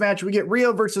so in this match, we get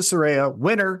Rio versus Saraya.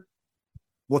 Winner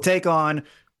will take on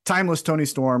Timeless Tony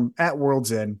Storm at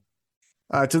World's End.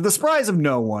 To the surprise of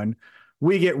no one,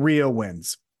 we get Rio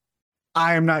wins.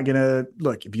 I am not going to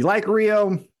look. If you like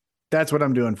Rio, that's what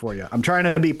I'm doing for you. I'm trying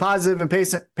to be positive and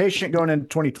patient going into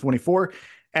 2024.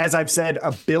 As I've said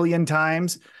a billion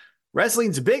times,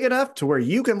 Wrestling's big enough to where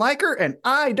you can like her and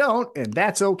I don't, and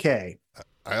that's okay.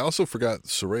 I also forgot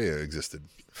Saraya existed.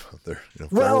 They're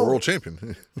former world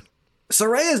champion.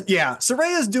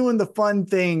 Saraya's doing the fun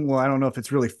thing. Well, I don't know if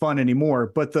it's really fun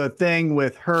anymore, but the thing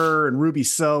with her and Ruby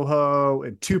Soho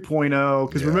and 2.0,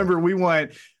 because remember we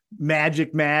want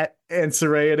Magic Matt and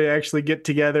Saraya to actually get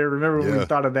together. Remember when we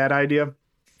thought of that idea? God.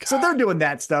 So they're doing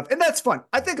that stuff, and that's fun.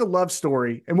 I think a love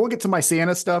story, and we'll get to my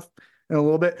Santa stuff in a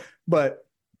little bit, but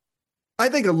I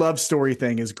think a love story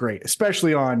thing is great,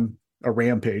 especially on a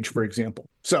Rampage, for example.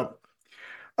 So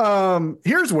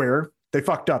here's where they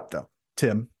fucked up, though,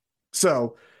 Tim.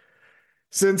 So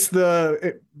since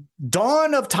the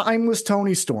dawn of Timeless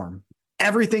Toni Storm,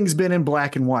 everything's been in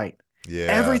black and white. Yeah.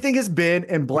 Everything has been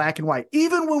in black and white.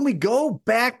 Even when we go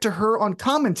back to her on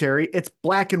commentary, it's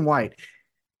black and white.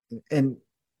 And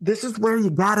this is where you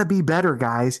got to be better,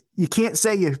 guys. You can't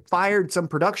say you fired some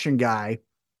production guy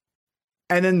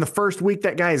and then the first week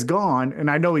that guy is gone,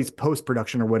 and I know he's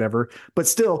post-production or whatever, but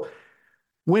still,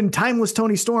 when Timeless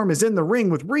Toni Storm is in the ring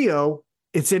with Rio,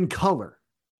 it's in color.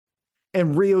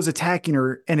 And Rio's attacking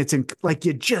her, and it's in like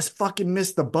you just fucking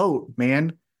missed the boat,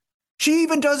 man. She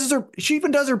even does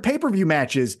her pay-per-view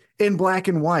matches in black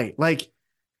and white. Like,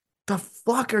 the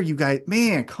fuck are you guys?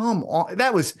 Man, come on.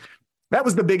 That was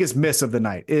the biggest miss of the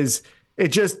night. Is it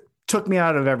just took me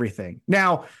out of everything.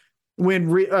 Now,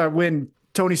 when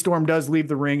Toni Storm does leave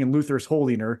the ring and Luther's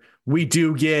holding her, we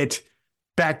do get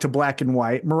back to black and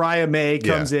white. Mariah May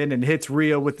comes in and hits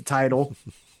Rio with the title.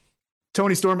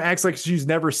 Toni Storm acts like she's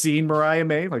never seen Mariah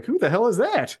May. Like, who the hell is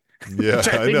that? Yeah, Which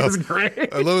I think is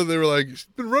great. I love it. They were like, she's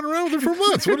been running around with her for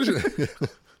months. What is it?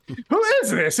 Who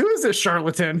is this? Who is this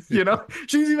charlatan? You know,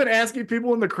 she's even asking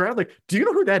people in the crowd, like, do you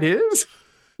know who that is?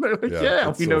 They're like,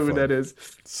 yeah, we know who that is.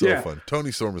 So fun.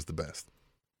 Toni Storm is the best.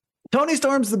 Toni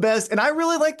Storm's the best. And I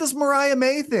really like this Mariah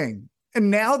May thing. And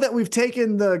now that we've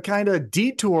taken the kind of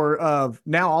detour of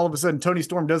now all of a sudden Toni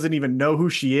Storm doesn't even know who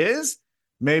she is,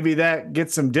 maybe that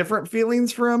gets some different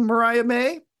feelings from Mariah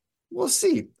May. We'll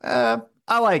see. I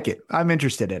like it. I'm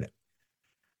interested in it.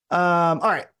 All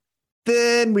right.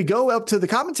 Then we go up to the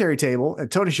commentary table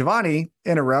and Tony Schiavone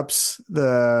interrupts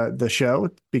the show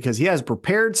because he has a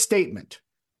prepared statement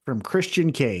from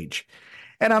Christian Cage.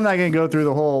 And I'm not going to go through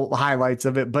the whole highlights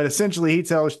of it, but essentially he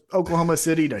tells Oklahoma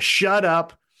City to shut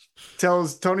up,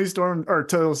 tells Tony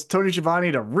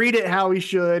Schiavone to read it how he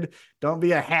should. Don't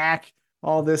be a hack,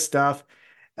 all this stuff.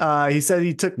 He said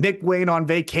he took Nick Wayne on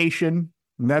vacation,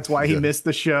 and that's why he missed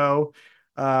the show.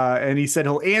 And he said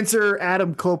he'll answer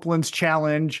Adam Copeland's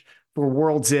challenge for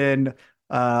World's End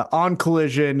on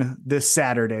Collision this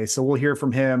Saturday. So we'll hear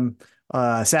from him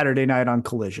Saturday night on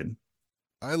Collision.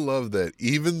 I love that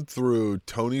even through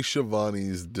Tony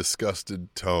Schiavone's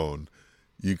disgusted tone,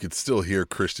 you could still hear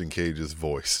Christian Cage's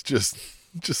voice just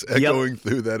echoing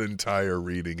through that entire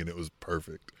reading, and it was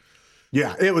perfect.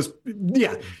 Yeah, it was.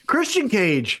 Yeah, Christian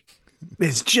Cage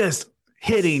is just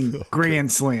hitting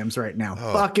grand slams right now.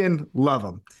 Fucking love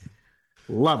him.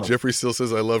 Love him. Jeffrey still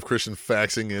says, I love Christian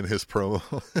faxing in his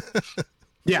promo.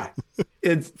 Yeah,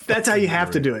 that's how you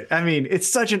have to do it. I mean,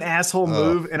 it's such an asshole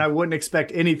move, and I wouldn't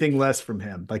expect anything less from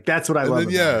him. Like, that's what I love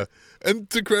about it. And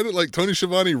to credit, like, Tony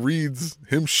Schiavone reads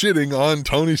him shitting on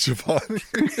Tony Schiavone.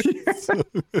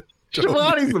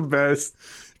 Schiavone's the best.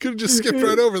 Could have just skipped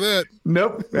right over that.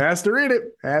 Nope. Has to read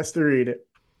it.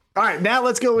 All right, now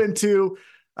let's go into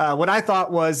what I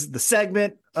thought was the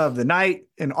segment of the night,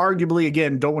 and arguably,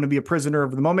 again, don't want to be a prisoner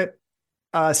of the moment,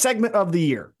 segment of the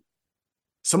year.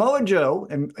 Samoa Joe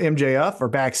and MJF are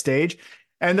backstage,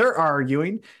 and they're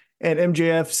arguing, and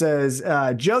MJF says,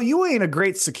 Joe, you ain't a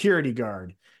great security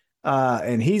guard.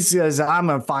 And he says, I'm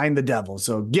going to find the devil,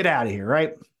 so get out of here,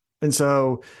 right? And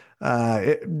so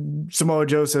Samoa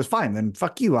Joe says, fine, then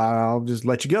fuck you. I'll just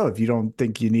let you go. If you don't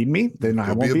think you need me, then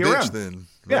I won't be around. Then.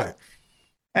 Yeah. Right.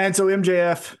 And so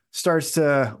MJF starts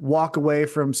to walk away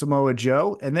from Samoa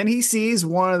Joe, and then he sees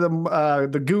one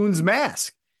of the goons'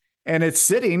 mask, and it's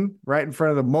sitting right in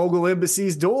front of the Mogul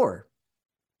Embassy's door.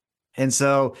 And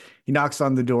so he knocks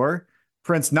on the door.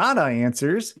 Prince Nana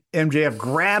answers. MJF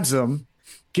grabs him,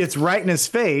 gets right in his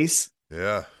face.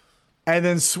 Yeah. And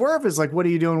then Swerve is like, what are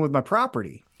you doing with my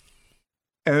property?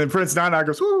 And then Prince Nana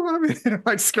goes,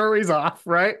 like scurries off,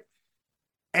 right?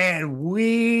 And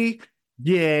we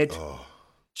get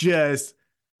just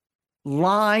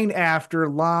line after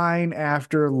line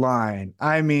after line.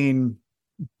 I mean,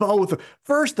 both.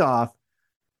 First off,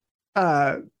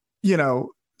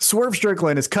 Swerve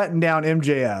Strickland is cutting down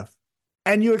MJF,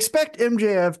 and you expect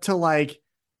MJF to like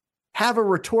have a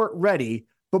retort ready,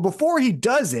 but before he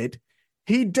does it,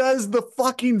 he does the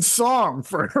fucking song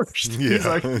first. He's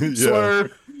like,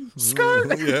 Swerve,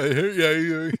 Skirt.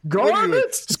 Yeah.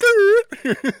 Garment.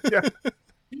 Skirt. Yeah.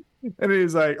 And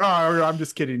he's like, oh, I'm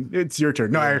just kidding. It's your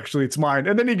turn. No, actually, it's mine.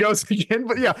 And then he goes again.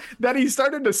 But yeah, then he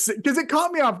started to sing because it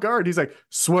caught me off guard. He's like,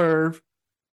 swerve.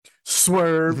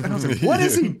 And I was like, what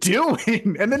is he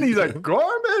doing? And then he's like,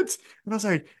 garment. And I was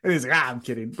like, and he's like, I'm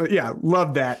kidding. But yeah,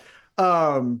 love that.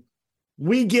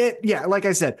 We get, like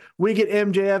I said, we get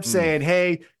MJF saying,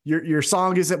 hey, your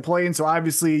song isn't playing. So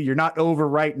obviously you're not over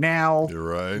right now. You're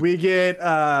right. We get,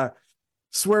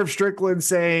 Swerve Strickland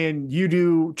saying you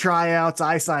do tryouts,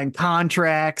 I sign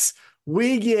contracts.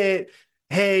 We get,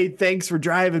 hey, thanks for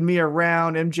driving me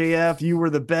around, MJF. You were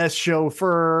the best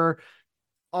chauffeur.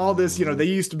 All this, they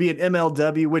used to be an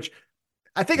MLW, which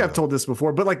I think I've told this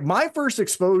before, but like my first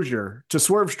exposure to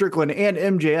Swerve Strickland and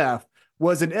MJF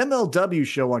was an MLW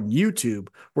show on YouTube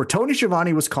where Tony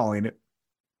Schiavone was calling it.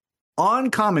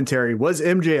 On commentary was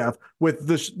MJF with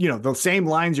the same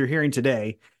lines you're hearing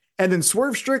today. And then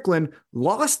Swerve Strickland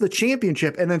lost the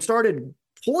championship and then started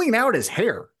pulling out his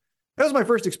hair. That was my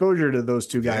first exposure to those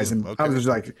two guys. I was just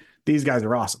like, these guys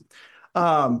are awesome.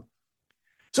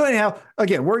 So anyhow,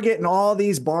 again, we're getting all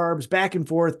these barbs back and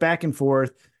forth.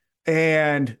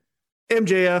 And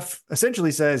MJF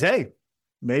essentially says, hey,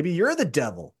 maybe you're the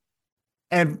devil.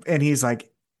 And he's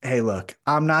like, hey, look,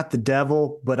 I'm not the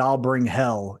devil, but I'll bring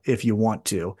hell if you want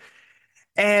to.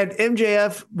 And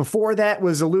MJF before that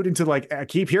was alluding to like, I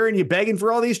keep hearing you begging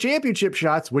for all these championship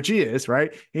shots, which he is,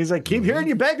 right? He's like, keep hearing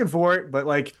you begging for it, but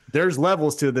like there's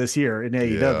levels to this here in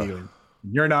AEW.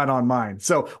 You're not on mine.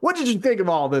 So what did you think of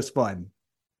all this fun?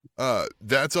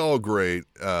 That's all great.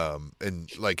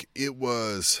 And like it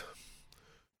was,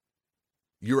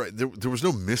 you're right. There was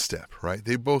no misstep, right?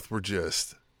 They both were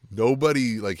just,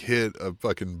 nobody like hit a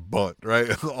fucking bunt,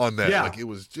 right? On that. Yeah. Like it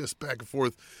was just back and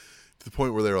forth. To the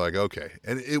point where they were like, okay.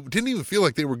 And it didn't even feel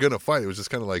like they were going to fight. It was just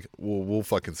kind of like, we'll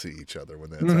fucking see each other when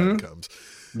that time comes.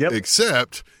 Yep.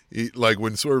 Except, like,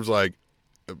 when Swerve's like,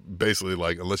 basically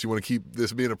like, unless you want to keep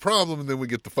this being a problem, and then we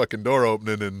get the fucking door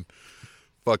opening and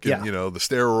fucking, the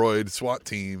steroid SWAT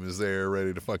team is there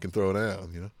ready to fucking throw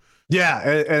down, Yeah.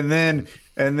 And then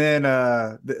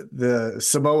the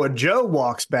Samoa Joe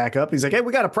walks back up. He's like, hey,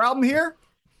 we got a problem here.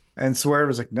 And Swerve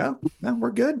was like, no, we're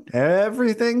good.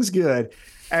 Everything's good.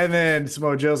 And then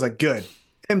Samoa Joe's like, good.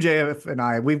 MJF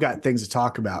and we've got things to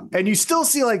talk about. And you still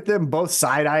see like them both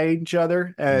side-eyeing each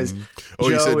other as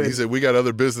Joe he said, we got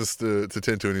other business to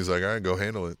tend to. And he's like, all right, go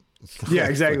handle it. Yeah,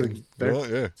 exactly.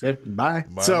 Well, Bye.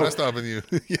 So I'm not stopping you.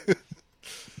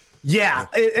 Yeah.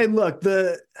 And look,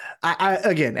 I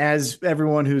again, as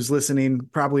everyone who's listening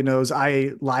probably knows,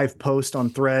 I live post on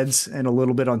Threads and a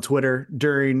little bit on Twitter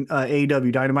during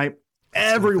AEW Dynamite.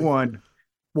 Everyone,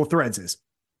 Threads is.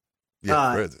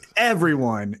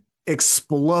 Everyone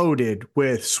exploded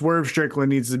with Swerve Strickland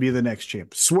needs to be the next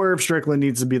champ. Swerve Strickland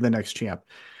needs to be the next champ.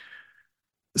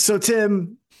 So,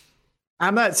 Tim,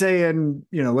 I'm not saying,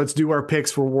 let's do our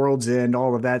picks for World's End,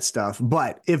 all of that stuff.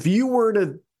 But if you were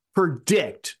to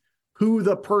predict who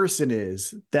the person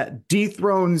is that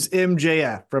dethrones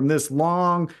MJF from this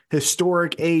long,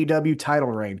 historic AEW title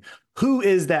reign, who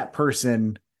is that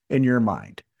person in your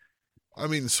mind? I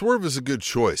mean, Swerve is a good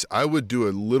choice. I would do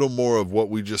a little more of what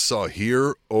we just saw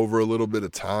here over a little bit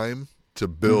of time to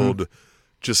build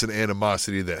just an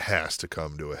animosity that has to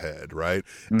come to a head, right?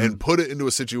 And put it into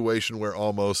a situation where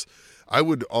I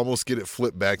would almost get it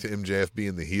flipped back to MJF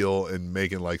being the heel and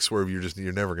making like, Swerve,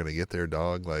 you're never going to get there,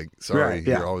 dog. Like, sorry,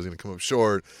 you're always going to come up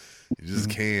short. You just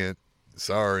can't.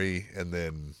 Sorry. And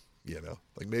then,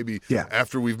 like maybe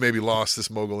after we've maybe lost this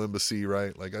Mogul Embassy,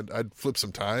 right? Like I'd flip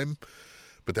some time.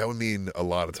 But that would mean a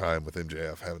lot of time with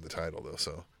MJF having the title, though.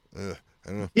 So, I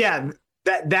don't know. Yeah,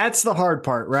 that's the hard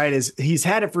part, right? Is he's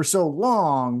had it for so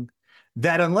long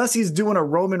that unless he's doing a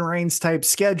Roman Reigns type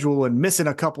schedule and missing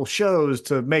a couple shows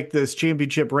to make this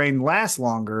championship reign last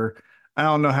longer, I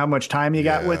don't know how much time you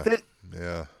got with it.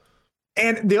 Yeah.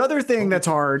 And the other thing that's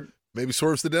hard. Maybe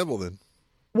Swerve's the devil then.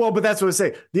 Well, but that's what I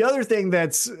say. The other thing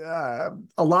that's a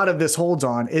lot of this holds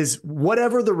on is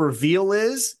whatever the reveal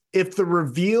is. If the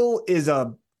reveal is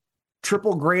a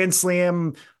triple Grand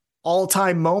Slam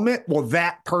all-time moment, well,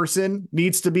 that person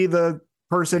needs to be the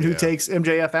person who takes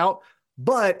MJF out.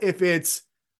 But if it's,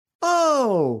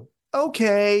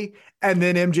 okay, and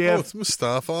then MJF, it's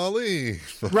Mustafa Ali,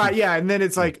 right? Yeah, and then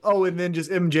it's like, and then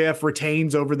just MJF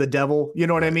retains over the devil. You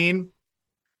know what I mean?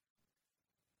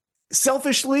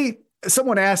 Selfishly,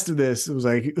 someone asked this. It was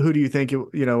like, who do you think it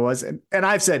was? And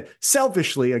I've said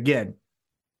selfishly again.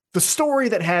 The story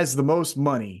that has the most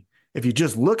money, if you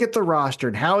just look at the roster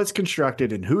and how it's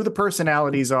constructed and who the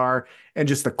personalities are, and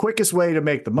just the quickest way to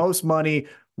make the most money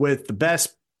with the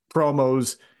best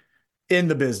promos, in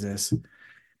the business.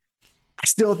 I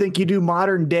still think you do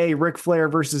modern day Ric Flair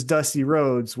versus Dusty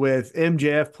Rhodes with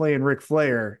MJF playing Ric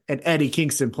Flair and Eddie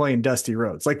Kingston playing Dusty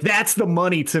Rhodes. Like, that's the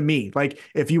money to me. Like,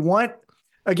 if you want,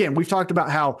 again, we've talked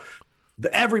about how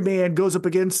the everyman goes up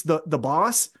against the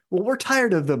boss. Well, we're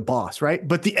tired of the boss, right?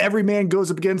 But the everyman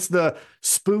goes up against the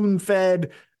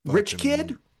spoon-fed rich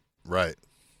kid. Right.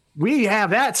 We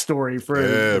have that story for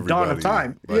the dawn of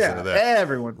time. Yeah,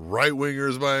 everyone. Right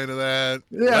wingers buy into that.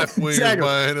 Yeah, left wingers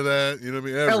buy into that. You know what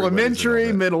I mean?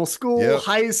 Elementary, middle school,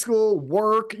 high school,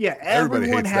 work. Yeah,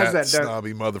 everyone has that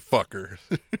snobby motherfucker.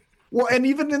 Well, and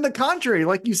even in the contrary,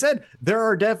 like you said, there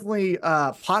are definitely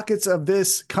pockets of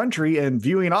this country and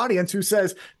viewing audience who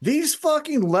says, these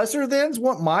fucking lesser thans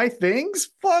want my things?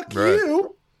 Fuck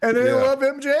you. And they love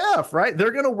MJF, right?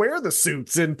 They're going to wear the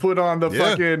suits and put on the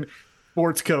fucking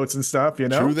sports coats and stuff, you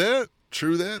know?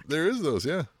 True that. There is those,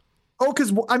 yeah. Oh,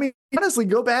 because, I mean, honestly,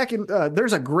 go back and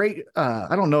there's a great,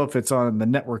 I don't know if it's on the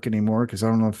network anymore because I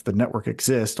don't know if the network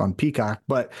exists on Peacock,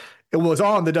 but it was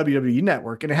on the WWE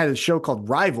network and it had a show called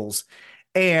Rivals.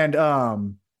 And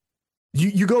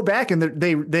you go back and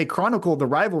they chronicle the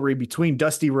rivalry between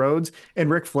Dusty Rhodes and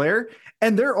Ric Flair.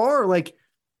 And there are like,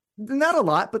 not a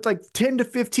lot, but like 10 to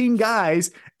 15 guys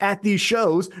at these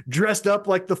shows dressed up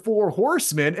like the Four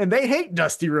Horsemen, and they hate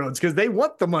Dusty Rhodes because they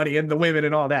want the money and the women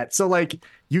and all that. So like,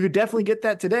 you could definitely get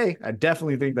that today. I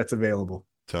definitely think that's available.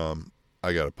 Tom,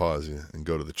 I got to pause you and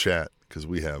go to the chat because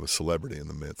we have a celebrity in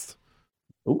the midst.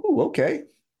 Ooh, okay.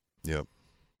 Yep.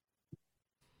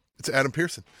 It's Adam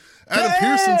Pearson. Adam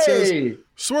Pearson says,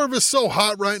 Swerve is so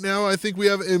hot right now. I think we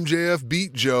have MJF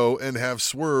beat Joe and have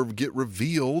Swerve get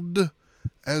revealed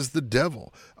as the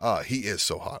devil. He is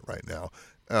so hot right now.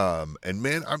 And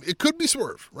man, it could be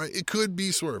Swerve, right? It could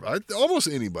be Swerve. Almost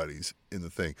anybody's in the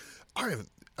thing.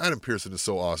 Adam Pearson is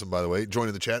so awesome, by the way. Join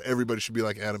in the chat. Everybody should be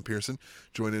like Adam Pearson.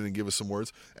 Join in and give us some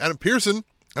words. Adam Pearson,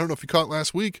 I don't know if you caught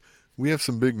last week, we have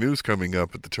some big news coming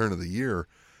up at the turn of the year.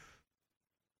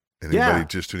 And anybody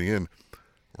just tuning in,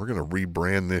 we're going to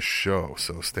rebrand this show.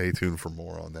 So stay tuned for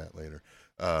more on that later.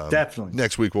 Definitely.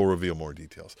 Next week, we'll reveal more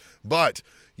details. But,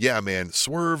 yeah, man,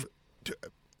 Swerve,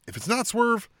 if it's not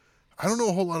Swerve, I don't know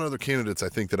a whole lot of other candidates I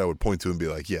think that I would point to and be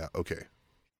like, yeah, okay,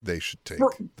 they should take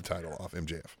the title off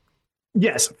MJF.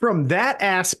 Yes, from that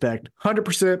aspect,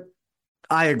 100%,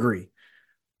 I agree.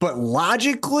 But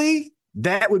logically,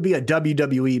 that would be a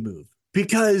WWE move.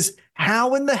 Because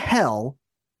how in the hell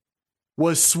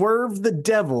was Swerve the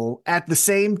devil at the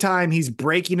same time he's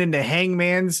breaking into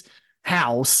Hangman's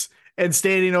house and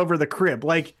standing over the crib?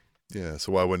 Like, yeah,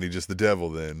 so why wasn't he just the devil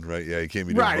then, right? Yeah, he can't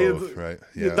be doing both, right?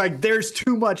 Yeah, like there's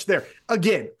too much there.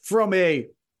 Again, from a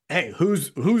hey,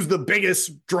 who's the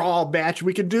biggest draw match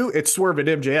we can do? It's Swerve and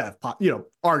MJF,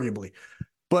 arguably.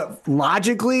 But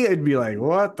logically, it'd be like,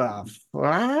 what the?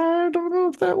 I don't know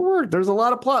if that worked. There's a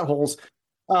lot of plot holes.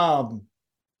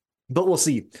 But we'll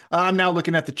see. I'm now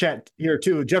looking at the chat here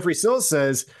too. Jeffrey Sills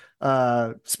says,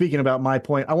 speaking about my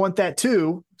point, I want that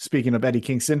too. Speaking of Eddie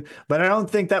Kingston, but I don't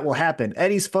think that will happen.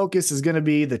 Eddie's focus is going to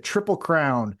be the Triple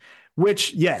Crown,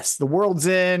 which, yes, the World's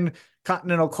End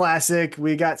Continental Classic.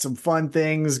 We got some fun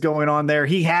things going on there.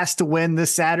 He has to win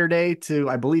this Saturday to,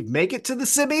 I believe, make it to the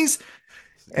semis.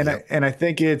 And I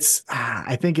think it's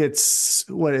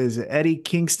what is it? Eddie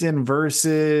Kingston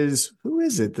versus who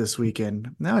is it this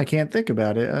weekend? No, I can't think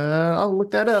about it. I'll look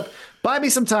that up. Buy me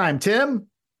some time, Tim.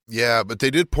 Yeah, but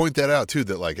they did point that out too,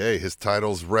 that like, hey, his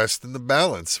titles rest in the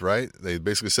balance, right? They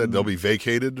basically said they'll be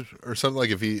vacated or something, like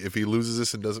if he loses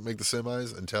this and doesn't make the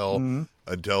semis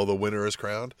until the winner is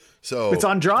crowned. So it's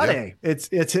Andrade. Yeah.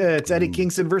 It's Eddie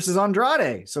Kingston versus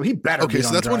Andrade. So he better. Okay,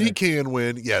 so that's when he can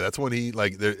win. Yeah, that's when he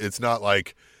it's not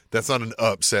like that's not an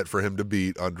upset for him to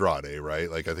beat Andrade,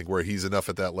 right? Like I think where he's enough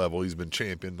at that level, he's been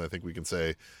champion. I think we can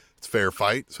say it's a fair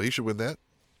fight, so he should win that.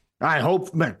 I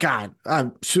hope, man, God,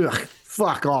 I'm sure.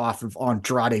 Fuck off if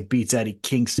Andrade beats Eddie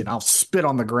Kingston. I'll spit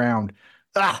on the ground.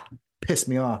 Piss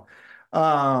me off.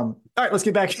 All right, let's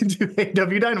get back into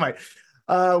AEW Dynamite.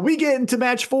 We get into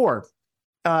match 4.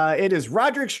 It is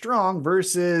Roderick Strong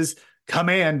versus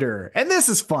Commander. And this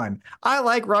is fun. I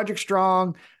like Roderick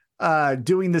Strong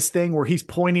doing this thing where he's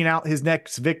pointing out his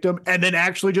next victim and then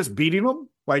actually just beating him.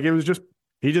 Like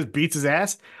he just beats his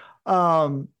ass.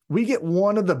 We get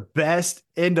one of the best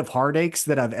end of heartaches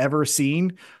that I've ever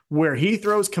seen where he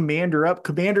throws Commander up.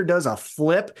 Commander does a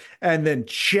flip and then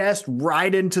chest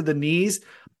right into the knees.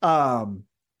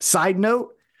 Side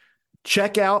note,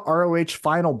 check out ROH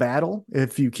Final Battle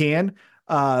if you can.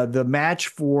 The match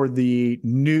for the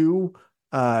new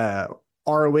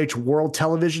ROH World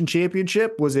Television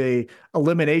Championship was a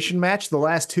elimination match. The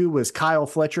last two was Kyle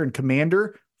Fletcher and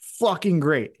Commander. fucking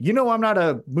great. You know, I'm not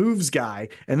a moves guy,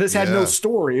 and this had no Yeah.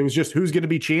 story. It was just who's going to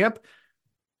be champ.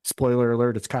 Spoiler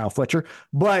alert, it's Kyle Fletcher,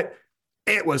 but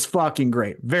it was fucking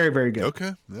great. Very, very good.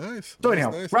 Okay, nice. So Nice,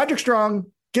 anyhow, nice. Roderick Strong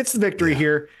gets the victory Yeah.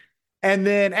 here. And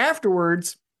then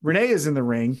afterwards, Renee is in the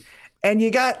ring, and you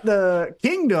got the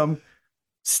Kingdom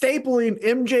stapling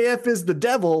MJF is the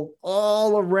devil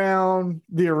all around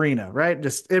the arena, right?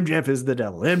 Just MJF is the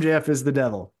devil. MJF is the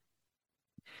devil.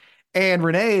 And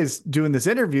Renee is doing this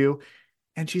interview,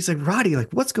 and she's like, Roddy, like,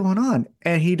 what's going on?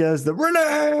 And he does the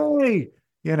Renee,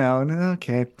 you know, and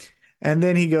okay. And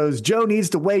then he goes, Joe needs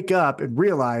to wake up and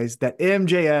realize that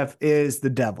MJF is the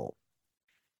devil.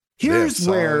 Here's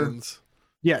where, Signs.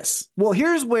 yes. Well,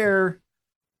 here's where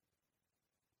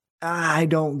I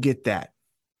don't get that,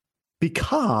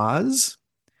 because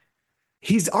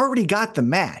he's already got the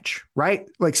match, right?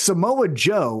 Like Samoa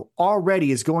Joe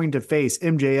already is going to face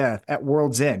MJF at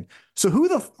World's End. So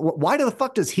why the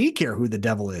fuck does he care who the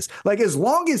devil is? Like, as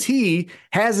long as he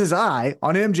has his eye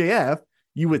on MJF,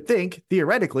 you would think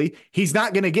theoretically he's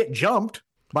not going to get jumped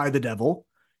by the devil.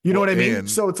 You know what I mean?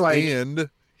 So it's like, and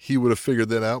he would have figured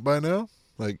that out by now.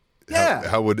 Like, Yeah.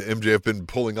 how would MJF been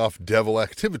pulling off devil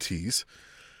activities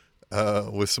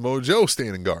with Samoa Joe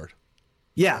standing guard?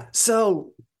 yeah.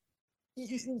 So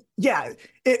yeah,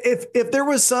 if there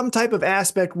was some type of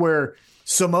aspect where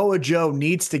Samoa Joe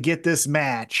needs to get this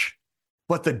match,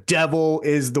 but the devil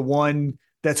is the one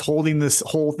that's holding this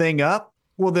whole thing up,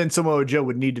 well, then Samoa Joe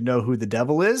would need to know who the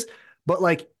devil is. But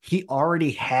like, he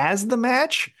already has the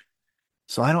match,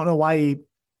 so I don't know why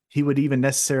he would even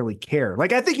necessarily care.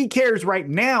 Like, I think he cares right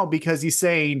now because he's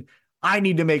saying, I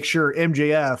need to make sure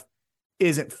MJF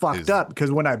isn't fucked up,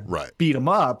 because when I Right. beat him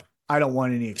up, I don't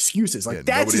want any excuses. Like, Yeah,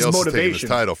 that's nobody his else is taking motivation. this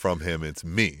title from him. It's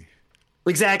me.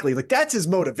 Exactly. Like, that's his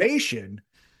motivation.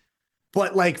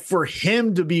 But like, for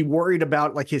him to be worried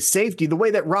about like his safety, the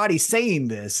way that Roddy's saying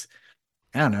this,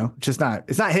 I don't know. It's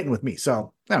not hitting with me.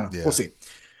 So I don't know. Yeah. We'll see.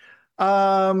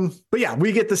 But yeah,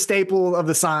 we get the staple of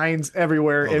the signs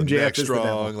everywhere. Oh, the MJF neck is the devil.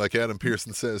 strong, like Adam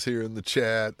Pearson says here in the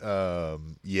chat.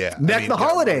 Yeah. Neck the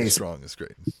holidays. Roddy Strong is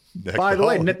great. Neck By the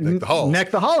way, neck the halls.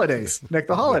 neck the holidays. Neck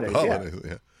the holidays. Neck the Yeah.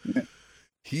 holidays, yeah.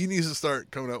 He needs to start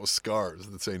coming out with scarves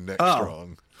that say neck Oh.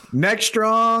 strong. Neck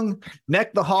strong,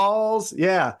 neck the halls.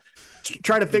 Yeah.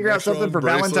 Try to figure Neck out something strong for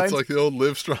bracelets Valentine's. like the old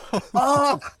Live Strong.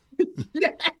 Oh,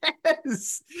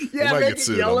 yes. Yeah, might make get it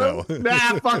sued on yellow. that one.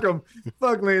 Nah, fuck him.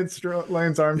 Fuck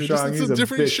Lance Armstrong. It's He's a a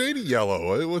different bitch. shade of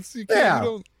yellow. What's you Yeah.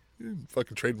 you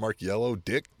fucking trademark yellow,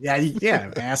 dick.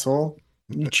 Yeah, asshole.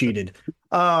 You cheated.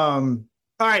 All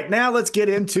right, now let's get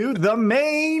into the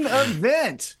main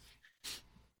event.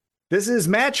 This is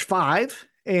match 5,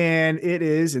 and it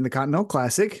is in the Continental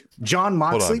Classic. John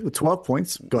Moxley on. with 12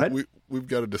 points. Go ahead. We've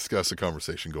got to discuss a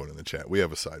conversation going in the chat. We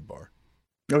have a sidebar.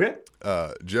 Okay.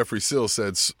 Jeffrey Sill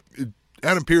said,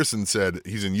 Adam Pearson said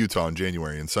he's in Utah in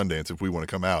January and Sundance. If we want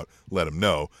to come out, let him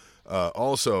know.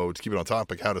 Also, to keep it on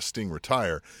topic, how does Sting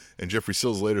retire? And Jeffrey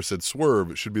Sills later said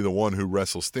Swerve should be the one who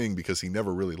wrestles Sting because he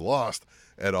never really lost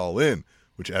at All In,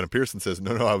 which Adam Pearson says,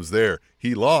 no, I was there.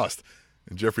 He lost.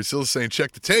 And Jeffrey Sills is saying,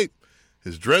 check the tape.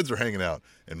 His dreads are hanging out.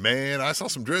 And man, I saw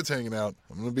some dreads hanging out.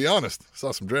 I'm going to be honest. I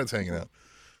saw some dreads hanging out.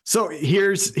 So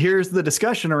here's the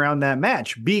discussion around that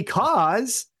match,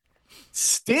 because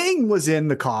Sting was in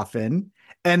the coffin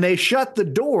and they shut the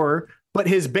door, but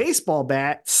his baseball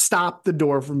bat stopped the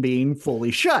door from being fully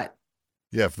shut.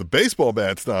 Yeah, if the baseball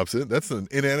bat stops it, that's an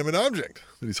inanimate object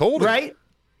that he's holding. Right.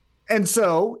 And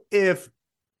so if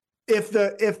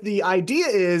the idea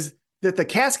is that the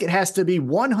casket has to be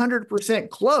 100%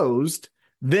 closed,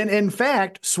 then in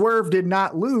fact, Swerve did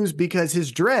not lose because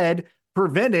his dread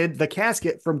prevented the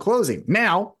casket from closing.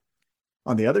 Now,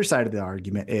 on the other side of the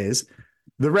argument is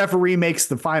the referee makes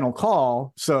the final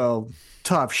call. So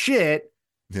tough shit.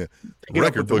 Yeah. Pick it up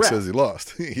Record with the book ref. says he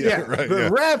lost. yeah, right. The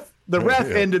yeah. ref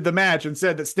Yeah. ended the match and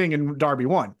said that Sting and Darby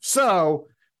won. So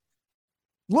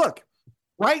look,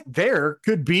 right there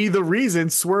could be the reason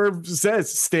Swerve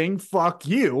says, Sting, fuck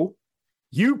you.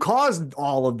 You caused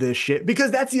all of this shit,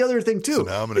 because that's the other thing too. So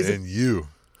now I'm going to end you.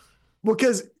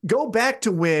 Because go back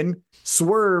to when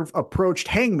Swerve approached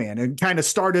Hangman and kind of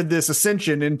started this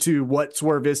ascension into what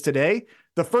Swerve is today.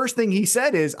 The first thing he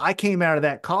said is, I came out of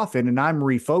that coffin and I'm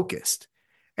refocused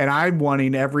and I'm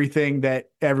wanting everything that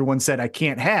everyone said I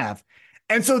can't have.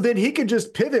 And so then he could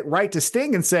just pivot right to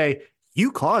Sting and say,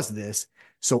 you caused this,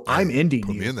 so I'm ending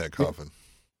Put you. me in that coffin.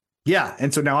 Yeah.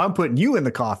 And so now I'm putting you in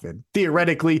the coffin,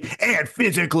 theoretically and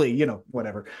physically,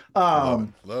 whatever.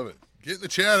 Love it. Get in the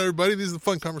chat, everybody. These are the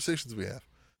fun conversations we have.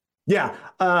 Yeah.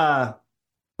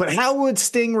 But how would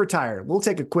Sting retire? We'll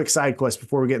take a quick side quest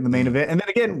before we get in the main event. And then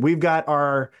again, we've got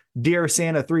our Dear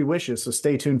Santa 3 wishes, so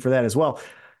stay tuned for that as well.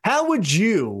 How would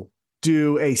you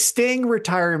do a Sting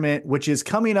retirement, which is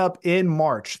coming up in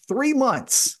March? 3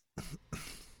 months.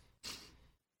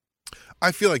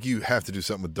 I feel like you have to do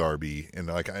something with Darby,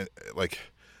 and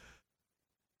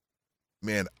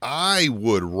man, I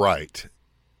would write,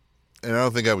 and I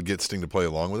don't think I would get Sting to play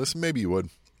along with us. Maybe you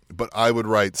would, but I would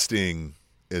write Sting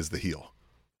as the heel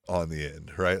on the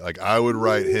end, right? Like I would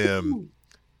write him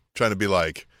trying to be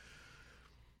like,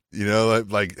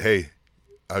 like, hey,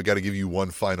 I've got to give you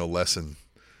one final lesson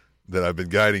that I've been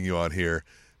guiding you on here,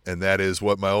 and that is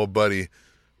what my old buddy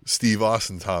Steve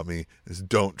Austin taught me is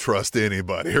don't trust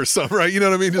anybody or something, right? You know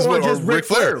what I mean? Just Ric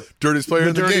Flair, dirtiest player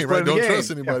in the game, right? Don't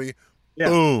trust anybody. Yeah.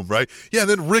 Boom, right? Yeah, and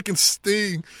then Rick and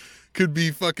Sting could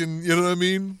be fucking, you know what I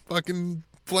mean? Fucking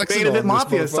flexing on this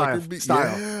Mafia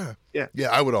style. Yeah,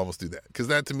 I would almost do that because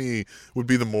that to me would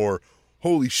be the more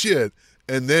holy shit.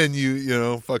 And then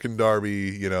fucking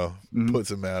Darby,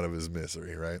 puts him out of his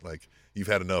misery, right? Like you've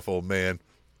had enough, old man.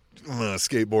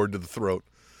 Skateboard to the throat.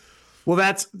 Well,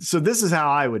 this is how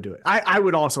I would do it. I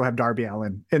would also have Darby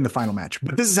Allin in the final match,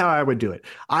 but this is how I would do it.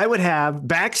 I would have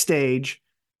backstage,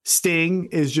 Sting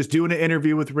is just doing an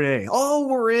interview with Renee. Oh,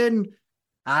 we're in,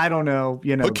 I don't know,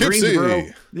 Greensboro.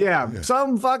 Yeah,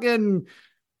 some fucking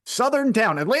southern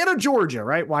town, Atlanta, Georgia,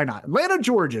 right? Why not? Atlanta,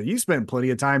 Georgia. You spend plenty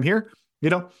of time here,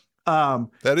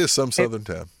 that is some southern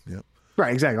town. Yeah.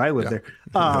 Right, exactly. I live there.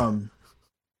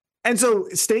 And so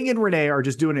Sting and Renee are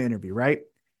just doing an interview, right?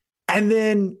 And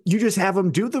then you just have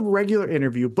them do the regular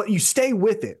interview, but you stay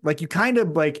with it. Like you kind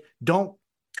of like don't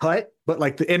cut, but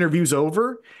like the interview's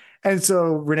over. And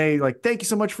so Renee, like, thank you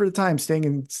so much for the time, Sting.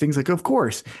 And Sting's like, of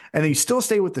course. And then you still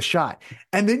stay with the shot.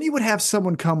 And then you would have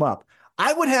someone come up.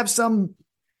 I would have some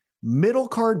middle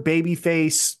card baby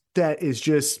face that is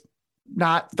just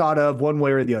not thought of one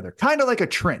way or the other. Kind of like a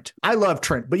Trent. I love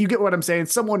Trent, but you get what I'm saying?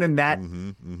 Someone in that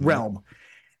realm.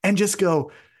 And just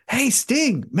go, hey,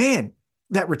 Sting, man,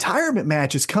 that retirement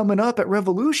match is coming up at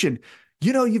Revolution.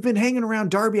 You've been hanging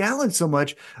around Darby Allin so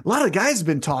much. A lot of guys have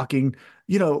been talking,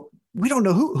 we don't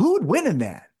know who would win in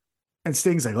that. And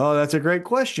Sting's like, oh, that's a great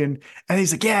question. And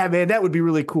he's like, yeah, man, that would be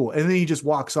really cool. And then he just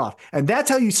walks off. And that's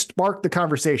how you spark the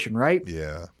conversation, right?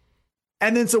 Yeah.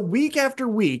 And then so week after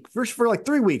week, first for like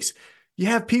 3 weeks, you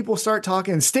have people start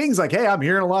talking. And Sting's like, hey, I'm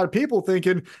hearing a lot of people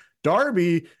thinking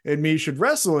Darby and me should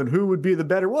wrestle, and who would be the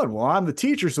better one? Well, I'm the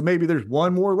teacher, so maybe there's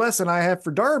one more lesson I have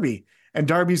for Darby. And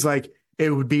Darby's like,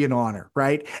 it would be an honor,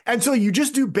 right? And so you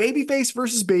just do babyface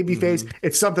versus babyface.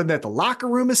 It's something that the locker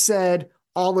room has said,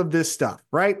 all of this stuff,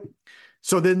 right?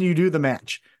 So then you do the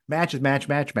match. Match. And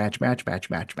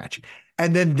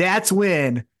then that's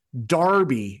when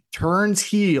Darby turns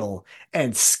heel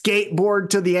and skateboard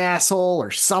to the asshole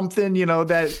or something,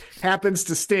 that happens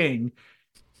to Sting.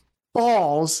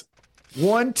 Falls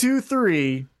 1, 2,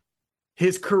 3.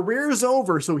 His career's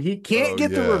over, so he can't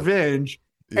get the revenge.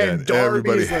 Yeah, and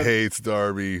everybody hates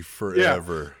Darby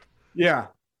forever. Yeah.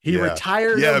 He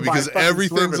retired. Yeah, because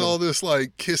everything's all this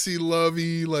like kissy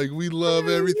lovey, like we love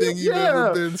everything you've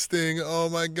ever been, Sting. Oh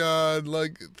my God,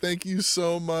 like thank you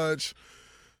so much.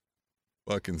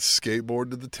 Fucking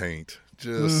skateboard to the taint.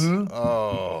 Just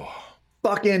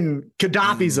fucking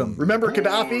Gaddafiism. Remember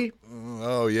Gaddafi?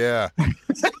 Oh yeah.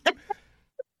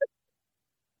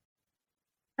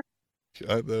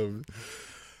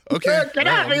 Okay,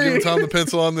 I'm giving Tom the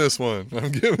pencil on this one.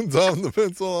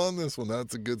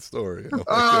 That's a good story.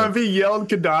 If he yelled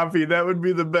Gaddafi, that would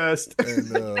be the best.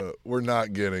 And we're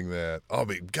not getting that. Oh,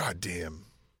 but goddamn.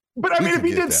 But I mean, if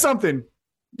he did something,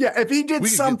 if he did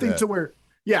something to where,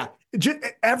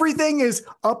 everything is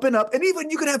up and up, and even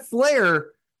you could have Flair,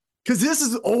 because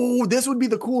this would be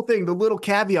the cool thing. The little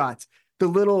caveats, the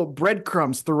little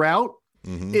breadcrumbs throughout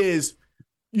is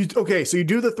so you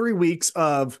do the 3 weeks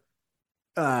of.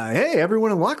 Hey,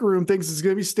 everyone in the locker room thinks it's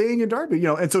going to be Sting and Darby,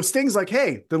 and so Sting's like,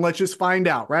 hey, then let's just find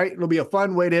out, right? It'll be a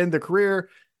fun way to end the career.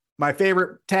 My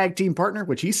favorite tag team partner,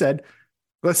 which he said,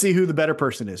 let's see who the better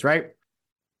person is, right?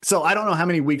 So I don't know how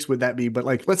many weeks would that be, but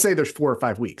like, let's say there's 4 or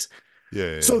 5 weeks.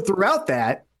 Yeah. So throughout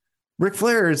that, Ric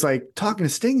Flair is like talking to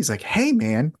Sting. He's like, hey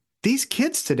man, these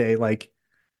kids today, like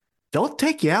they'll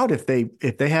take you out if they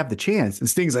have the chance. And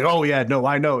Sting's like, oh yeah, no,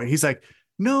 I know. And he's like,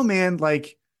 no man,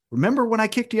 like, remember when I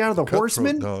kicked you out of the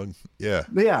Horsemen? Dog. Yeah.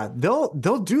 Yeah. They'll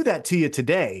do that to you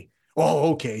today.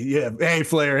 Oh, okay. Yeah. Hey,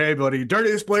 Flair. Hey, buddy.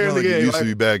 Dirtiest player in the game. It used to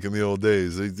be back in the old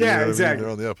days. Exactly. They're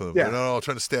on the up and up. They're not all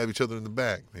trying to stab each other in the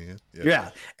back, man. Yeah.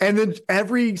 And then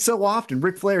every so often,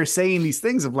 Ric Flair is saying these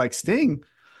things of like, Sting,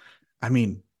 I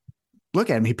mean, look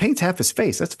at him. He paints half his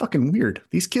face. That's fucking weird.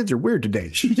 These kids are weird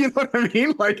today. You know what I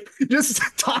mean? Like just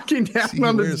talking down See, he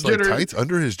on the wears like tights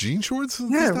under his jean shorts.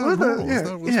 Yeah, That's not normal.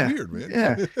 It's weird, man.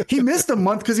 Yeah, he missed a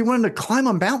month because he wanted to climb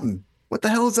a mountain. What the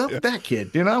hell is up with that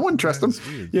kid? You know, I wouldn't trust him.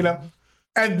 Weird, you know,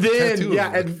 and then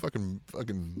and fucking.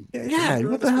 Yeah,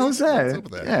 what the hell is that? What's up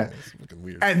with that? Yeah, it's fucking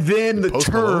weird. And then the Post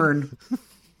turn,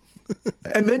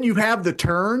 and then you have the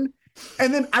turn,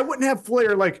 and then I wouldn't have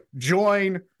Flair like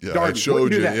join. Yeah, Darby. I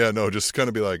showed you. That. Yeah, no, just kind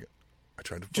of be like, I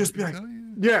tried to just be like, tell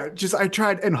you. yeah, just I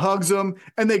tried and hugs them,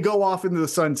 and they go off into the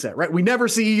sunset. Right, we never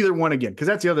see either one again because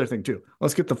that's the other thing too.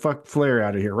 Let's get the fuck Flair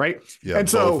out of here, right? Yeah, and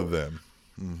both so, of them.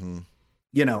 Mm-hmm.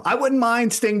 You know, I wouldn't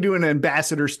mind Sting doing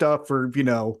ambassador stuff for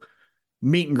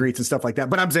meet and greets and stuff like that.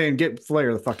 But I'm saying get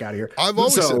Flair the fuck out of here. I've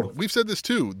always said, we've said this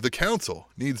too. The council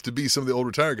needs to be some of the old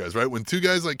retired guys, right? When two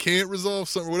guys like can't resolve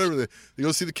something or whatever, they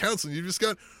go see the council. And you just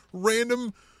got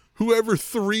random whoever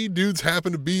 3 dudes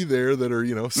happen to be there that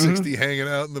are 60 hanging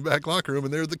out in the back locker room,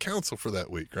 and they're the council for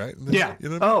that week, right? Then, yeah. You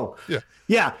know what I mean?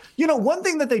 Yeah. One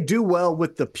thing that they do well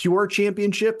with the Pure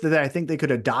Championship that I think they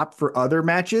could adopt for other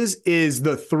matches is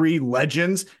the 3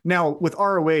 legends. Now with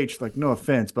ROH, like no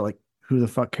offense, but like who the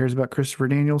fuck cares about Christopher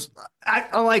Daniels?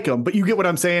 I like him, but you get what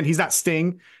I'm saying. He's not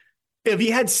Sting. If he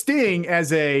had Sting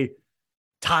as a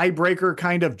tiebreaker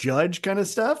kind of judge kind of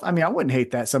stuff, I mean, I wouldn't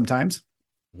hate that sometimes.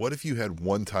 What if you had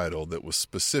one title that was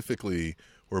specifically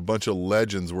where a bunch of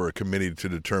legends were a committee to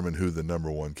determine who the number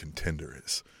 1 contender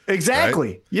is?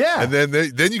 Exactly. Right? Yeah. And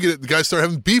then you get the guys start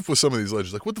having beef with some of these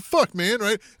legends. Like, what the fuck, man?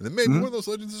 Right. And then maybe one of those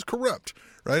legends is corrupt.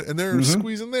 Right. And they're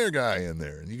squeezing their guy in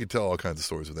there. And you can tell all kinds of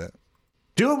stories with that.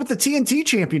 Do it with the TNT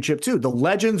championship too. The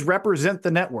legends represent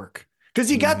the network. Because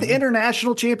you got the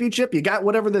international championship. You got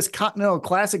whatever this Continental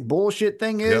Classic bullshit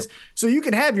thing is. Yep. So you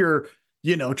can have your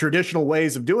traditional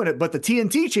ways of doing it. But the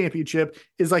TNT championship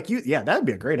is like that'd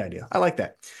be a great idea. I like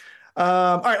that.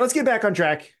 All right, let's get back on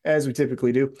track as we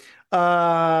typically do.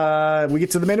 We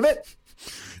get to the main event.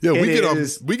 Yeah,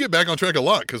 we get back on track a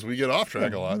lot because we get off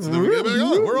track a lot. So then we get back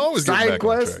on. We're always getting back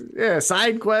on track. Yeah,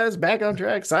 side quest, back on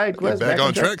track, side quest. Back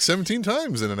on track 17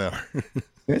 times in an hour.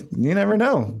 You never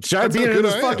know. Try to be in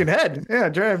his fucking head. Yeah,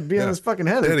 try to be in his fucking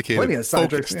head. Dedicated. Plenty of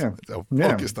side focused. tracks. How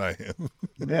focused I am.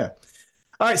 Yeah.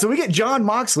 All right, so we get Jon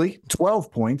Moxley,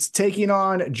 12 points, taking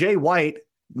on Jay White,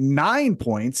 9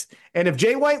 points. And if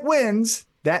Jay White wins,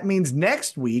 that means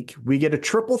next week we get a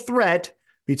triple threat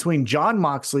between Jon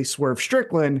Moxley, Swerve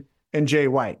Strickland, and Jay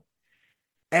White.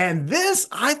 And this,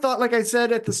 I thought, like I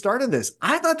said at the start of this,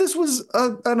 I thought this was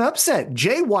an upset.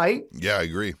 Jay White. Yeah, I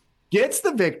agree. Gets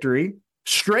the victory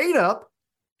straight up.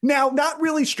 Now, not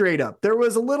really straight up. There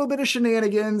was a little bit of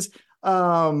shenanigans.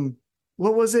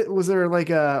 What was it? Was there like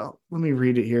let me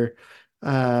read it here.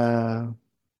 Blade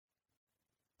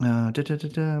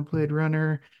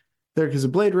Runner. There's a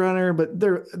Blade Runner, but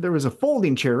there was a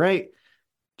folding chair, right?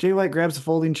 Jay White grabs a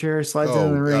folding chair, slides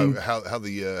in the ring. How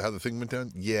the thing went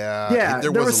down? Yeah.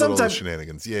 There was a little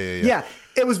shenanigans. Yeah.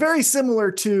 It was very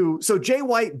similar to, so Jay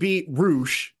White beat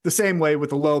Roosh the same way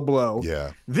with a low blow.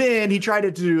 Yeah. Then he tried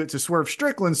to do it to Swerve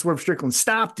Strickland. Swerve Strickland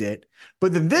stopped it.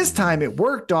 But then this time it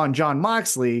worked on Jon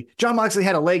Moxley. Jon Moxley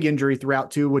had a leg injury throughout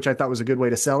too, which I thought was a good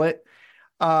way to sell it.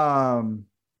 But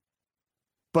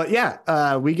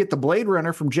yeah, we get the Blade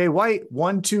Runner from Jay White.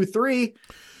 1, 2, 3.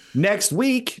 Next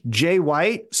week, Jay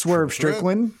White, Swerve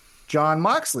Strickland, Jon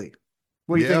Moxley.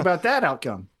 What do you think about that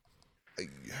outcome?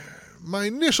 My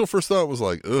initial first thought was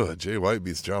like, ugh, Jay White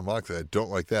beats Jon Moxley. I don't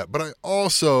like that. But I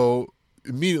also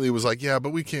immediately was like, yeah, but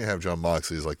we can't have Jon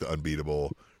Moxley as like the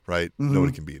unbeatable, right? Mm-hmm.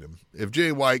 Nobody can beat him. If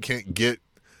Jay White can't get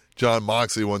Jon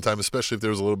Moxley one time, especially if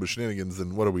there was a little bit of shenanigans,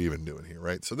 then what are we even doing here,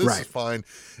 right? So this is fine.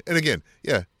 And again,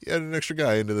 you add an extra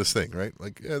guy into this thing, right?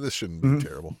 Like, this shouldn't be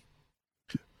terrible.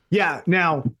 Yeah.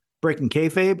 Now, breaking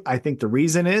kayfabe, I think the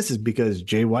reason is because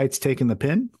Jay White's taking the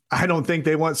pin. I don't think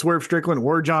they want Swerve Strickland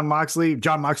or Jon Moxley.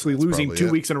 Jon Moxley losing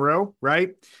 2 weeks in a row,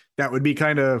 right? That would be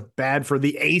kind of bad for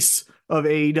the ace of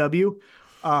AEW.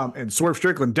 And Swerve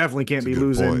Strickland definitely can't be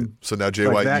losing. Point. So now Jay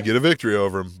White, you get a victory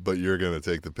over him, but you're going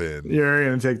to take the pin. You're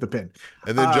going to take the pin.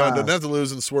 And then Jon doesn't have to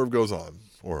lose and Swerve goes on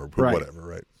or whatever,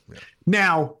 right? Yeah.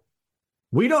 Now,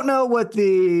 we don't know what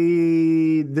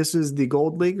this is the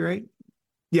Gold League, right?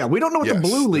 Yeah, we don't know what the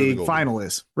Blue League final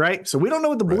is, right? So we don't know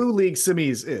what the Blue League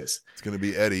semis is. It's going to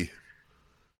be Eddie.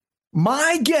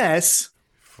 My guess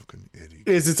fucking Eddie.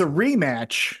 Is it's a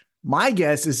rematch. My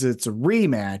guess is it's a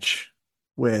rematch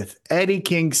with Eddie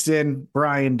Kingston,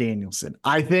 Bryan Danielson.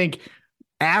 I think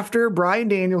after Bryan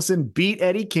Danielson beat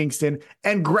Eddie Kingston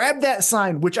and grabbed that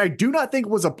sign, which I do not think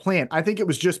was a plan. I think it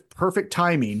was just perfect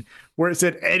timing where it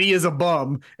said Eddie is a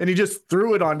bum, and he just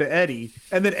threw it onto Eddie.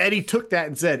 And then Eddie took that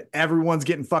and said, everyone's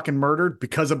getting fucking murdered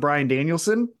because of Bryan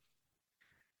Danielson.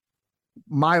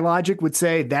 My logic would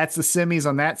say that's the semis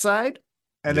on that side.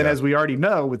 And then, as we already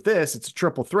know, with this, it's a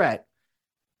triple threat.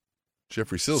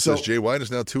 Jeffrey Sill says Jay White is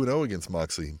now 2-0 against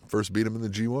Moxley. First beat him in the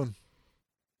G1.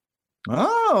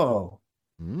 Oh.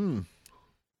 G1.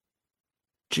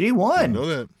 Didn't know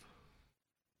that.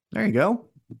 There you go.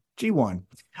 G1.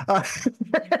 I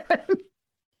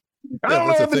don't know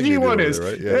that's what the G1 is.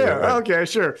 There, right? Yeah, right. Okay,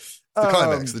 sure. The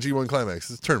climax, the G1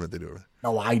 climax. It's a tournament they do over there.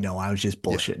 Oh, I know. I was just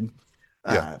bullshitting.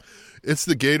 Yeah. It's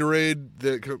the Gatorade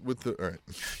that with the, all right.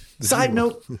 Side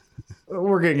note,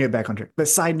 we're going to get back on track. But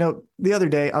side note, the other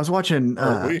day I was watching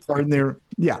Pardon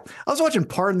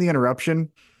the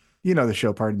Interruption. You know the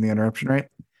show Pardon the Interruption, right?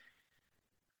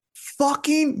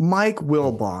 Fucking Mike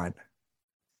Wilbon.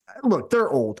 Look, they're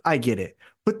old. I get it.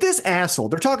 But this asshole,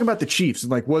 they're talking about the Chiefs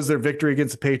and like, was their victory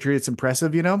against the Patriots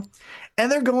impressive, you know?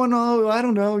 And they're going, oh, I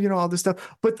don't know, you know, all this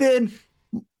stuff. But then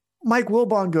Mike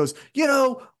Wilbon goes, you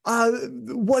know,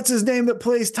 what's his name that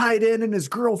plays tight end and his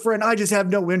girlfriend, I just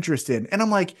have no interest in. And I'm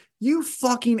like, you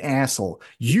fucking asshole.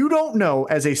 You don't know,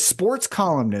 as a sports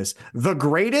columnist, the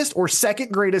greatest or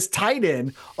second greatest tight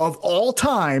end of all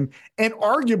time, and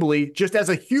arguably, just as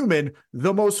a human,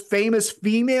 the most famous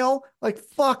female. Like,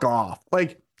 fuck off.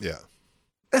 Like, yeah,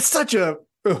 that's such a,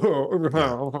 you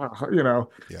know,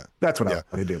 that's what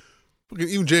I do.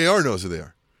 Even JR knows who they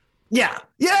are. Yeah.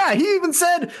 Yeah. He even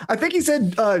said, I think he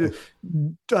said, he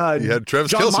had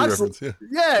Travis John Kelce Moxley. reference. Yeah.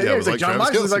 Yeah. He's like John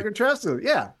Moxley's Kelce. like Travis.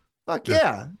 Yeah. Fuck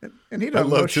yeah. And he doesn't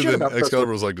know shit then about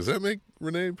Excalibur was like, does that make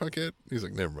Renee Paquette? He's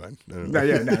like, never mind. No.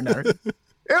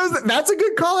 That's a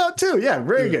good call out too. Yeah.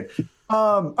 Very good.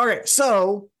 All right.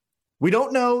 So we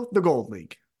don't know the Gold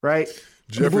League, right?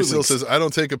 Jeffrey Sill says, I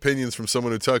don't take opinions from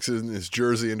someone who tucks in his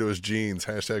jersey into his jeans. #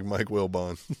 Mike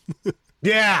Wilbon.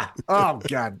 Yeah. Oh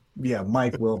God. Yeah.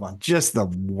 Mike Wilbon, just the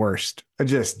worst.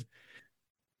 Just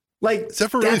like, except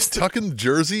for really tucking the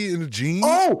jersey into jeans.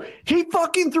 Oh, he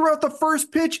fucking threw out the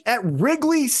first pitch at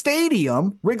Wrigley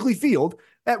Field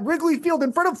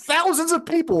in front of thousands of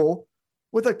people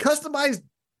with a customized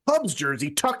Cubs jersey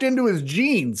tucked into his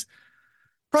jeans.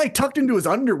 Probably tucked into his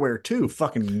underwear too,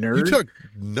 fucking nerd. You tuck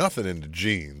nothing into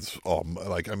jeans.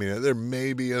 Like, I mean, there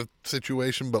may be a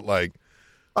situation, but like,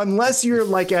 unless you're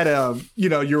like at a, you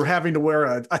know, you're having to wear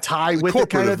a tie with it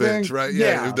kind of events, thing. Right?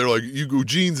 Yeah. They're like, you go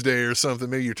jeans day or something.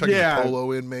 Maybe you're tucking a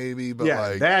polo in maybe, but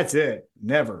like. That's it.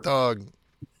 Never. Dog.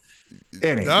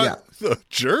 A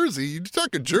jersey. You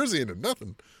tuck a jersey into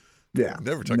nothing. Yeah.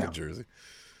 Never tuck a jersey.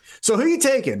 So who you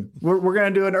taking? We're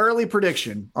going to do an early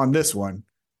prediction on this one.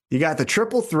 You got the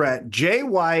triple threat, Jay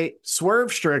White,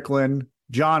 Swerve Strickland,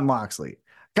 John Moxley.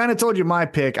 Kind of told you my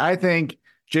pick. I think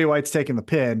Jay White's taking the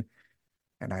pin.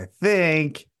 And I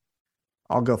think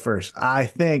I'll go first. I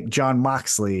think John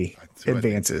Moxley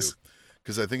advances.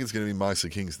 Because I think it's going to be Moxley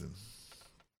Kingston.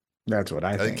 That's what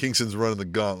I think. I think Kingston's running the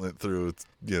gauntlet through,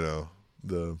 you know,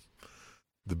 the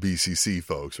BCC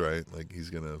folks, right? Like he's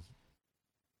going to.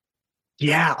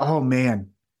 Yeah. Oh,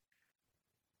 man.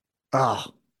 Oh.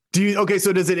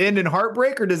 So does it end in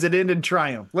heartbreak or does it end in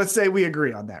triumph? Let's say we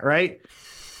agree on that, right?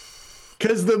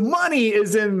 Because the money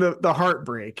is in the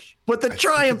heartbreak, but the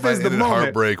triumph is the moment.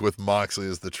 Heartbreak with Moxley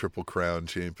as the Triple Crown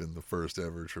champion, the first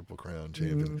ever Triple Crown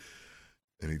champion. Mm-hmm.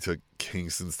 And he took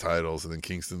Kingston's titles, and then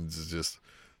Kingston's just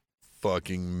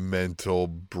fucking mental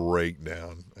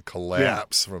breakdown, a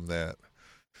collapse from that.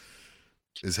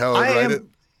 Is how I write it.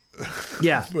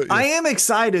 Yeah. I am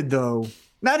excited, though.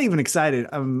 Not even excited.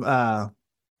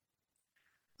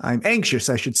 I'm anxious,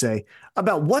 I should say,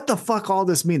 about what the fuck all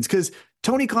this means. Because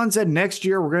Tony Khan said next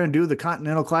year we're going to do the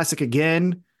Continental Classic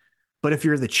again. But if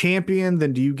you're the champion,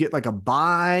 then do you get like a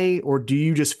bye, or do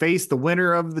you just face the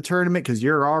winner of the tournament because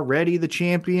you're already the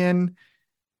champion?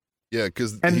 Yeah,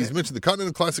 because he's mentioned the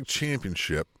Continental Classic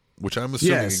Championship, which I'm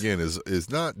assuming again is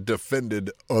not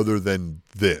defended other than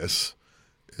this.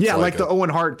 It's like the Owen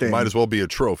Hart thing. Might as well be a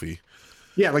trophy.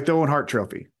 Yeah, like the Owen Hart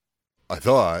trophy. I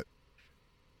thought.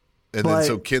 And then,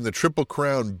 so can the Triple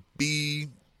Crown be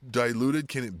diluted?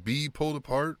 Can it be pulled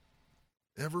apart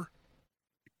ever?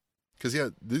 Because,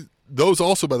 those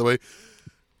also, by the way,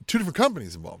 two different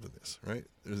companies involved in this, right?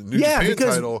 There's a New Japan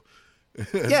title.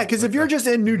 Yeah, because if you're just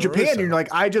in New Japan and you're like,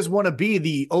 I just want to be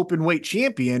the open weight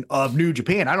champion of New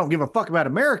Japan, I don't give a fuck about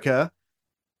America.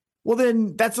 Well,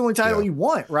 then that's the only title you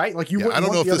want, right? Like I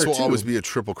don't know if this will always be a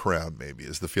Triple Crown, maybe,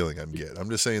 is the feeling I'm getting. I'm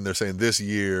just saying they're saying this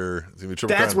year it's going to be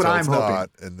Triple Crown. That's what I'm hoping. Not,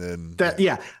 and then,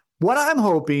 what I'm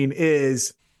hoping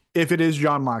is if it is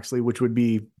John Moxley, which would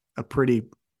be a pretty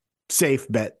safe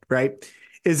bet, right?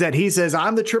 Is that he says,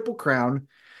 I'm the Triple Crown.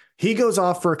 He goes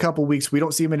off for a couple weeks. We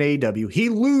don't see him in AEW. He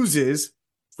loses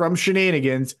from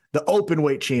shenanigans the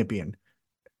openweight championship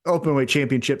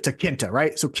to Kenta,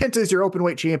 right? So Kenta is your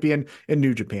openweight champion in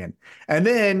New Japan. And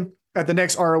then at the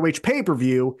next ROH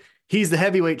pay-per-view, he's the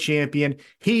heavyweight champion.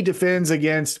 He defends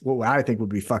against what I think would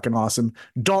be fucking awesome,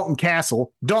 Dalton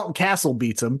Castle. Dalton Castle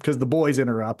beats him because the boys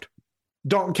interrupt.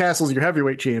 Dalton Castle's your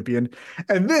heavyweight champion.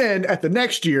 And then at the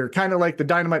next year, kind of like the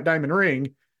Dynamite Diamond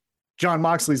Ring, Jon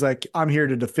Moxley's like, I'm here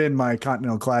to defend my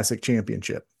Continental Classic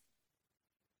championship.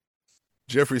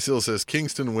 Jeffrey Seal says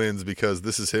Kingston wins because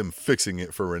this is him fixing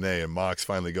it for Renee and Mox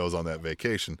finally goes on that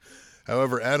vacation.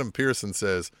 However, Adam Pearson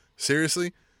says,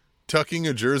 seriously? Tucking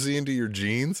a jersey into your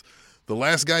jeans? The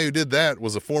last guy who did that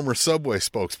was a former Subway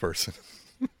spokesperson.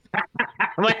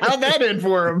 Well, how'd that end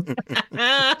for him?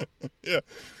 Yeah.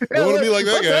 Don't want to be like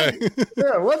that guy.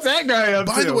 Yeah, what's that guy up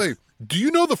to? By the way, do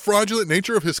you know the fraudulent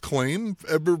nature of his claim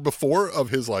ever before of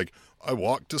his, like, I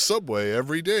walk to Subway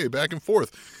every day back and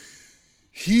forth?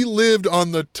 He lived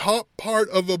on the top part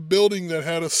of a building that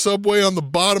had a Subway on the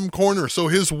bottom corner. So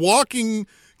his walking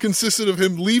consisted of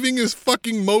him leaving his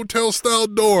fucking motel-style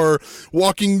door,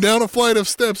 walking down a flight of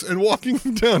steps, and walking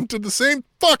down to the same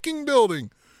fucking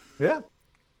building. Yeah.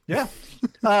 Yeah.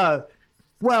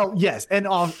 Well, yes. And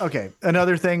okay.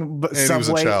 Another thing, but And Subway,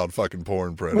 he was a child fucking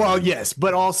porn predator. well, yes,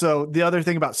 but also the other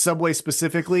thing about Subway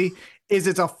specifically is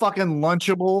it's a fucking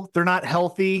Lunchable. They're not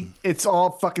healthy. It's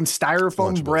all fucking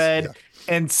styrofoam Lunchables, bread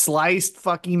yeah. and sliced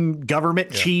fucking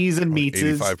government cheese and meats.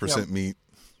 85% meat.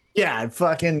 Yeah,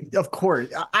 fucking, of course.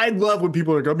 I love when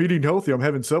people are like, I'm eating healthy. I'm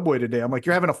having Subway today. I'm like,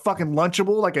 you're having a fucking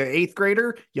Lunchable like an 8th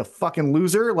grader? You fucking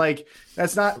loser. Like,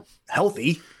 that's not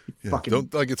healthy. Yeah, Fucking,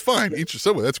 don't, like, it's fine. Eat your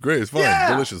Subway. That's great. It's fine.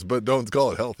 Yeah. Delicious. But don't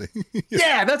call it healthy.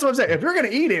 yeah, that's what I'm saying. If you're going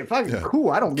to eat it, fucking cool.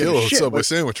 I don't give Kill a a shit. Subway But,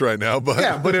 sandwich right now, but,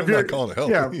 yeah, but if I'm you're not calling it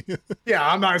healthy. yeah,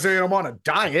 I'm not saying I'm on a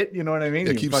diet. You know what I mean?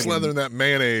 Yeah, You keep fucking- slathering that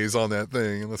mayonnaise on that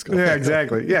thing, and let's go. Yeah,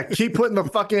 exactly. Yeah, keep putting the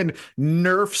fucking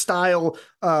Nerf style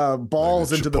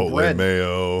balls into the Chipotle bread.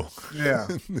 mayo. Yeah.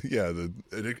 Yeah,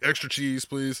 the extra cheese,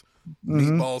 please.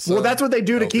 Mhm. Meatball. Well, that's what they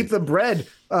do to Healthy. keep the bread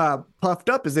puffed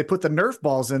up. Is they put the Nerf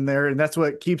balls in there, and that's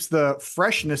what keeps the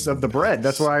freshness of the bread.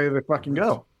 That's why they fucking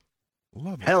go.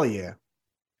 Love it. Hell yeah!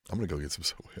 I'm gonna go get some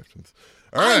Subway after this.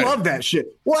 All right. I love that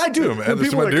shit. Well, I do. Yeah, When add this to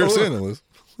people my are dear like, "Oh, Santa list.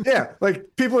 yeah, like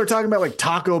people are talking about like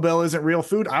Taco Bell isn't real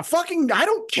food. I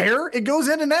don't care. It goes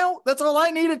in and out. That's all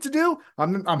I need it to do.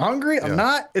 I'm hungry. I'm Yeah.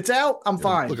 not. It's out. I'm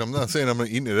fine. Look, I'm not saying I'm gonna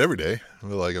eat it every day. I'm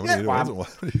like, I'm gonna eat it once in a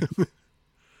while.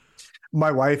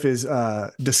 My wife is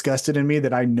disgusted in me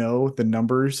that I know the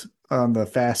numbers on the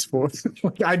fast food.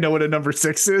 I know what a number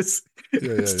 6 is.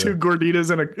 It's 2 gorditas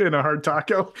and a hard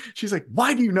taco. She's like,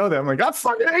 "Why do you know that?" I'm like, "I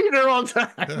fucking eat it all the time."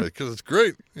 Yeah, because it's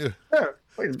great. Yeah. Yeah,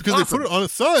 it's Because awesome. they put it on a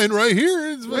sign right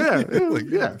here. It's like,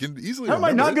 yeah. You can easily How am I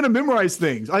remember not it. going to memorize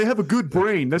things? I have a good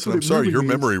brain. That's So what I'm sorry, your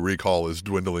means. memory recall is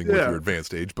dwindling with Yeah. your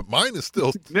advanced age, but mine is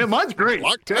still Yeah, mine's great.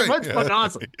 locked Yeah, tight. mine's Yeah. fucking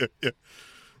awesome. Yeah.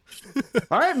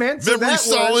 All right, man. So Memory that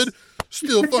solid, was-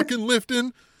 still fucking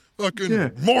lifting, fucking Yeah.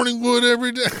 morning wood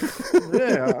every day.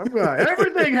 Yeah, I've got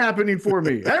everything happening for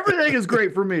me. Everything is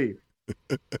great for me.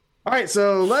 All right,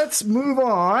 so let's move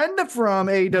on from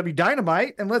AEW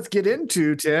Dynamite and let's get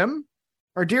into Tim,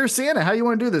 our dear Santa. How you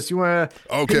want to do this? You want to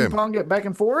Okay. ping pong it back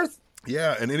and forth?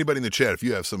 Yeah, and anybody in the chat, if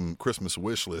you have some Christmas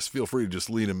wish list, feel free to just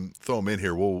throw them in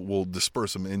here. We'll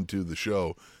disperse them into the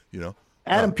show. You know,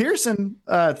 Adam Pearson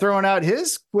throwing out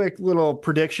his quick little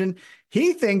prediction.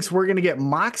 He thinks we're going to get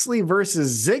Moxley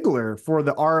versus Ziggler for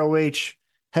the ROH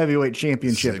Heavyweight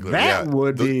Championship. Ziggler, that yeah.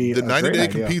 would be the a 90 great day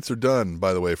idea. competes are done.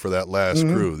 By the way, for that last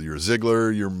Mhm. crew, your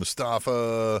Ziggler, your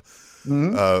Mustafa.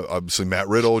 Mhm. Obviously, Matt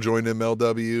Riddle joined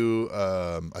MLW.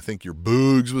 I think your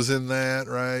Boogs was in that,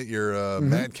 right? Your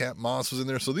Madcap Moss was in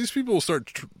there. So these people will start.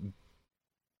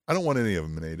 I don't want any of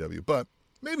them in AEW, but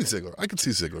maybe Ziggler. I could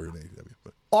see Ziggler in AEW.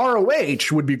 But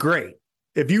ROH would be great.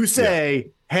 If you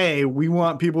say, hey, we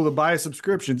want people to buy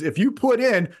subscriptions, if you put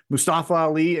in Mustafa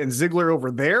Ali and Ziggler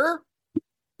over there,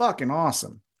 fucking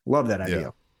awesome. Love that idea. Yeah.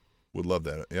 Would love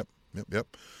that. Yep.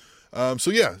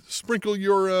 So yeah, sprinkle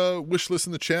your wish list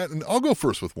in the chat, and I'll go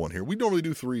first with one here. We normally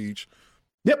do 3 each.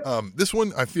 Yep. This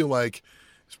one I feel like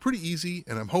is pretty easy,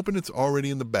 and I'm hoping it's already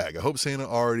in the bag. I hope Santa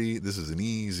already. This is an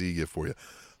easy gift for you.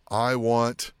 I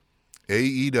want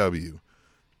AEW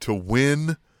to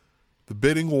win the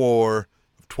bidding war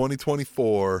of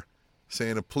 2024.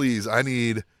 Santa, please, I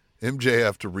need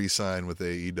MJF to re-sign with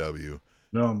AEW.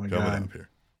 Oh my Coming God. up here.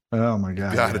 Oh my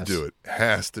God. Got to yes. do it.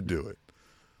 Has to do it.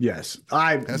 Yes.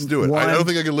 Has to do it. I don't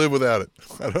think I can live without it.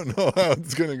 I don't know how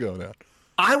it's going to go now.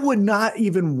 I would not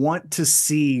even want to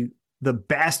see the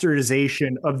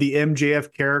bastardization of the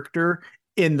MJF character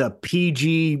in the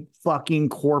PG fucking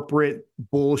corporate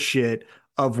bullshit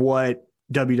of what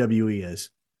WWE is.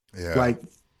 Yeah. Like,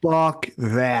 fuck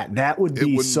that. That would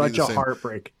be such a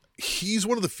heartbreak. He's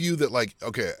one of the few that, like,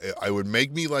 okay, I would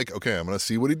make me like, okay, I'm going to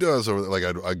see what he does. Or like,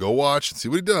 I go watch and see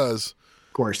what he does.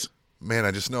 Of course. Man,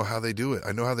 I just know how they do it.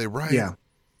 I know how they write. Yeah.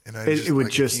 And it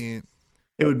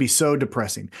would be so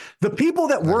depressing. The people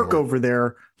that work over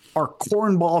there are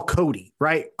Cornball Cody,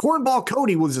 right? Cornball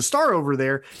Cody was a star over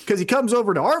there because he comes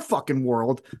over to our fucking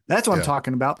world. That's what I'm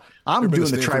talking about. I'm doing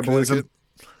the tribalism.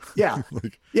 Yeah.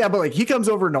 Yeah, but like he comes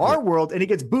over into our world and he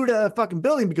gets booed out of the fucking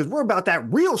building because we're about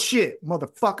that real shit,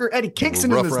 motherfucker. Eddie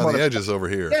Kingston rough in this around the edges over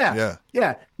here.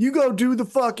 Yeah. You go do the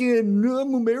fucking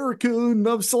I'm American,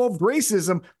 I've solved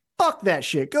racism. Fuck that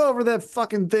shit. Go over that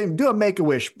fucking thing. Do a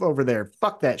Make-A-Wish over there.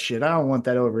 Fuck that shit. I don't want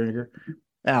that over here.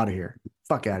 Out of here.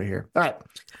 Fuck out of here. All right.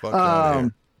 Fuck out of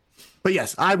here. But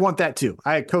yes, I want that too.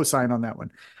 I co-sign on that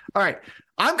one. All right.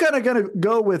 I'm kind of going to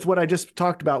go with what I just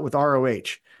talked about with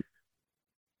ROH.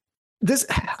 This,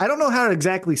 I don't know how to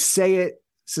exactly say it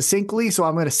succinctly, so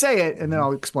I'm going to say it and then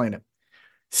I'll explain it.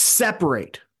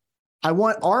 Separate. I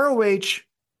want ROH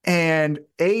and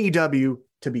AEW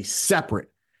to be separate.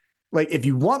 Like, if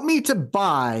you want me to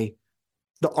buy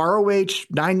the ROH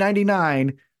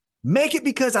 $9.99, make it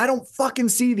because I don't fucking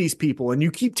see these people. And you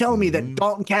keep telling me that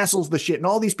Dalton Castle's the shit and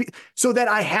all these people, so that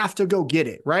I have to go get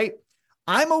it, right?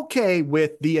 I'm okay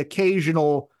with the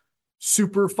occasional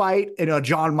super fight and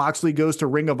John Moxley goes to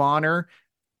Ring of Honor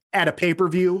at a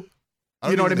pay-per-view.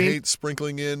 You know what I mean? I hate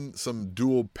sprinkling in some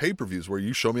dual pay-per-views where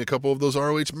you show me a couple of those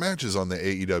ROH matches on the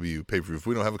AEW pay-per-view if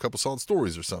we don't have a couple solid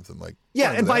stories or something. Like,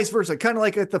 yeah, and vice versa. Kind of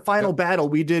like at the final battle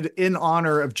we did in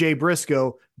honor of Jay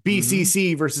Briscoe,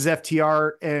 BCC versus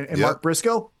FTR and Mark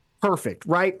Briscoe. Perfect,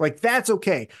 right? Like, that's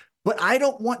okay. But I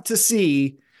don't want to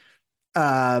see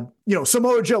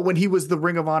Samoa Joe when he was the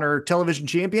Ring of Honor television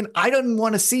champion. I didn't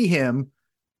want to see him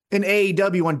in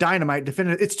AEW on Dynamite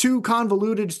defending it. It's too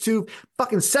convoluted. It's too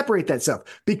fucking separate that stuff.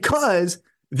 Because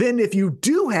then if you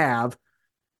do have,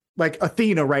 like,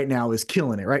 Athena right now is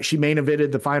killing it, right? She main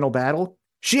evented the final battle.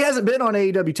 She hasn't been on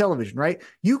AEW television, right?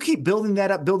 You keep building that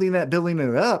up, building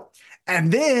it up.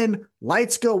 And then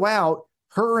lights go out.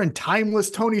 Her and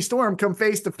Timeless Tony Storm come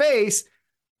face to face.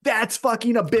 That's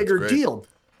fucking a bigger deal.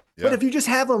 Yeah. But if you just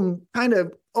have them kind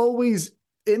of always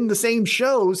in the same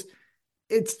shows,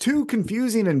 it's too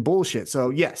confusing and bullshit. So,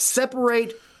 yes,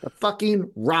 separate the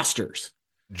fucking rosters.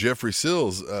 Jeffrey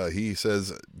Sills, he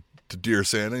says to Dear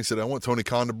Santa, he said, I want Tony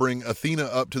Khan to bring Athena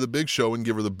up to the big show and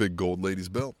give her the big gold lady's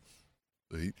belt.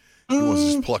 So he wants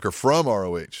to just pluck her from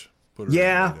ROH. Put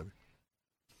her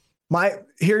in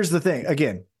here's the thing.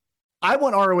 Again, I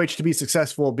want ROH to be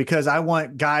successful because I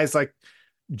want guys like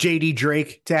JD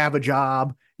Drake to have a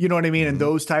job. You know what I mean? And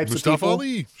those types of people. Mustafa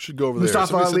Ali should go over there.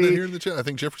 Somebody said that here in the chat. I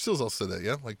think Jeffrey Sills also said that.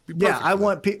 Yeah, like I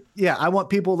want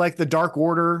people like the Dark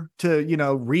Order to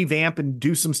revamp and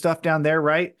do some stuff down there,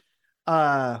 right?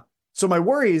 So my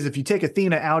worry is if you take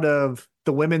Athena out of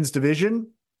the women's division,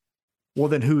 well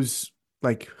then who's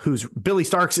Billy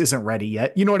Starks isn't ready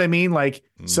yet. You know what I mean? Like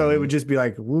so it would just be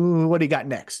like, what do you got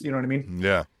next? You know what I mean?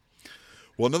 Yeah.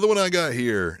 Well, another one I got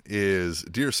here is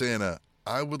Dear Santa,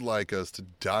 I would like us to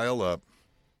dial up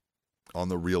on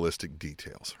the realistic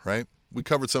details, right? We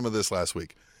covered some of this last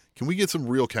week. Can we get some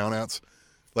real countouts?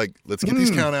 Like, let's get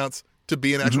these countouts to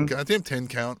be an actual goddamn 10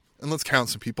 count, and let's count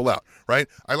some people out, right?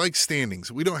 I like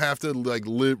standings. We don't have to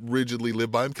rigidly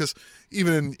live by them because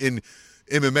even in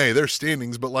MMA, there's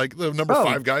standings, but like the number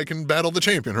 5 guy can battle the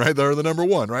champion, right? They're the number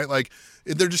 1, right? Like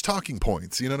they're just talking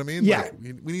points. You know what I mean? Yeah. Like,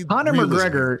 we need Conor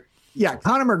McGregor. Yeah,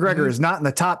 Conor McGregor is not in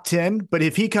the top 10, but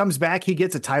if he comes back, he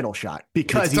gets a title shot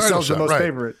because he sells the most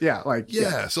favorite.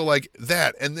 Yeah, so like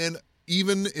that. And then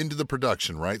even into the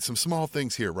production, right? Some small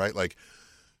things here, right? Like,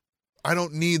 I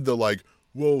don't need the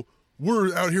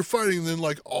we're out here fighting, and then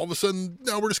like all of a sudden,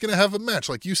 now we're just going to have a match.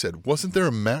 Like you said, wasn't there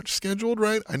a match scheduled,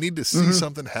 right? I need to see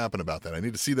something happen about that. I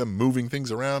need to see them moving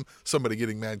things around, somebody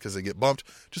getting mad because they get bumped.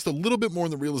 Just a little bit more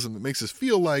in the realism that makes us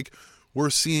feel like we're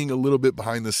seeing a little bit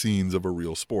behind the scenes of a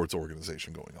real sports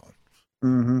organization going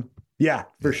on. Yeah,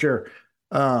 for sure.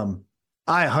 I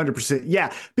 100%.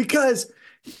 Yeah, because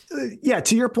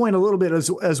to your point a little bit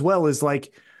as well as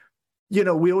like,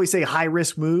 we always say high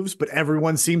risk moves, but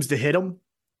everyone seems to hit them.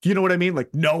 You know what I mean?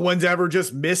 Like no one's ever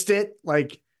just missed it.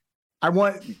 Like I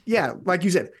want, like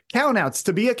you said, count outs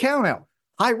to be a count out,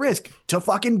 high risk to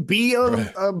fucking be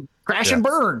a crash and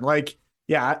burn. Like,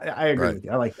 yeah, I agree with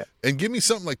you. I like that. And give me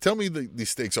something like, tell me these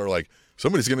stakes are like,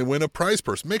 somebody's going to win a prize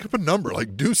purse. Make up a number,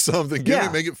 like do something.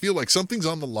 Make it feel like something's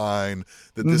on the line,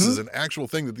 that this is an actual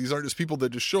thing, that these aren't just people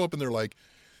that just show up and they're like,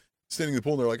 standing in the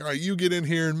pool, and they're like, all right, you get in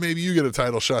here and maybe you get a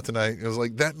title shot tonight. And I was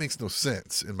like, that makes no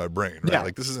sense in my brain, right? Yeah.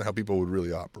 Like, this isn't how people would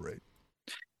really operate.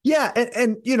 Yeah.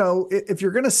 And you know, if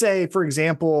you're going to say, for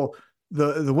example,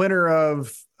 the winner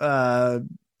of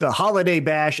the Holiday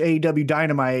Bash AEW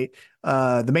Dynamite,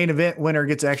 the main event winner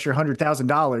gets an extra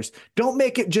 $100,000. Don't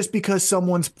make it just because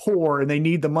someone's poor and they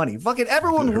need the money. Fucking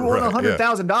everyone who won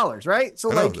 $100,000, right? So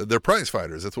like, they're prize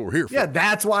fighters. That's what we're here for. Yeah,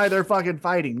 that's why they're fucking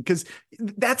fighting. Because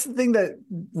that's the thing that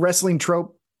wrestling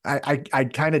trope I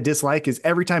kind of dislike is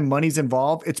every time money's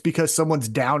involved, it's because someone's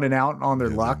down and out on their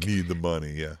luck. They need the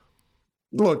money. Yeah.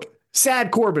 Look,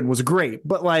 Sad Corbin was great,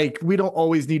 but like we don't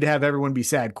always need to have everyone be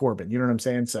Sad Corbin. You know what I'm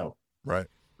saying? So right.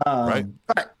 Right. All right.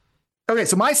 Okay.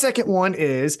 So my second one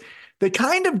is they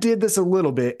kind of did this a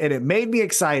little bit and it made me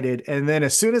excited. And then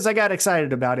as soon as I got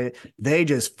excited about it, they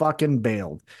just fucking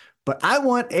bailed. But I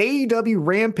want AEW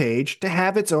Rampage to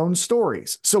have its own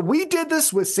stories. So we did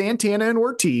this with Santana and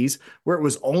Ortiz, where it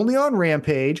was only on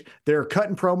Rampage. They're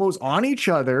cutting promos on each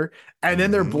other. And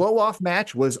then their blow off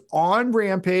match was on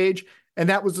Rampage. And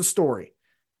that was the story.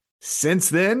 Since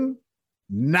then,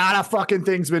 not a fucking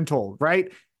thing's been told,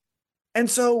 right? And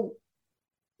so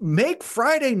make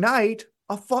Friday night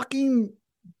a fucking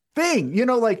thing. You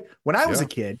know, like when I was a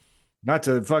kid, not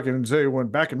to fucking say when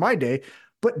back in my day,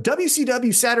 but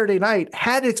WCW Saturday night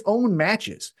had its own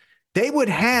matches. They would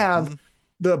have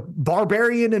the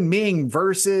Barbarian and Ming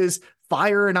versus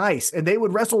Fire and Ice, and they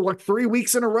would wrestle like 3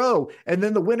 weeks in a row. And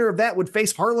then the winner of that would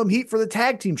face Harlem Heat for the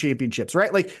tag team championships,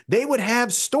 right? Like they would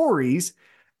have stories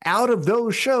out of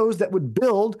those shows that would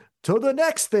build to the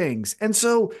next things. And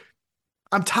so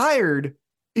I'm tired,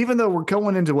 even though we're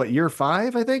going into year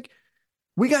 5, I think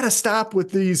we got to stop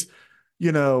with these,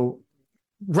 you know,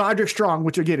 Roderick Strong,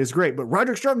 which again is great, but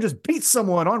Roderick Strong just beats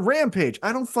someone on Rampage.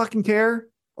 I don't fucking care.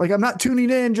 Like I'm not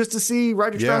tuning in just to see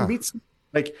Roderick Strong beats.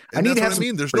 Like and I need to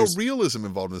have There's no realism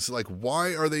involved in this. Like,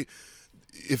 why are they,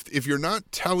 if you're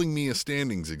not telling me a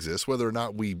standings exists, whether or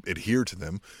not we adhere to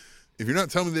them, if you're not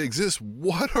telling me they exist,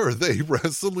 what are they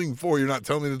wrestling for? You're not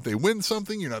telling me that they win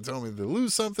something. You're not telling me that they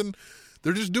lose something.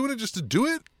 They're just doing it just to do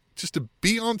it, just to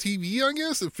be on TV, I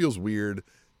guess. It feels weird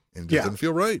and just doesn't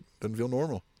feel right. Doesn't feel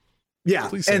normal. Yeah.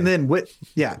 Please, and then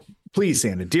please,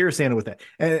 Santa, dear Santa, with that.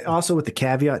 And also with the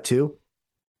caveat too,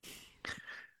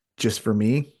 just for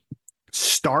me,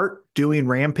 start doing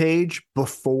Rampage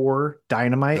before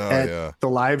Dynamite at the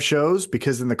live shows,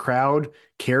 because then the crowd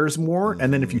cares more.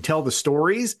 And then if you tell the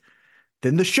stories,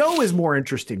 then the show is more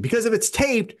interesting, because if it's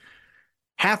taped,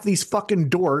 half these fucking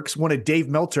dorks want to Dave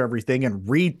Meltzer everything and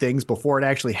read things before it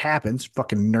actually happens.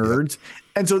 Fucking nerds.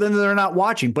 And so then they're not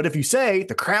watching. But if you say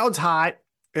the crowd's hot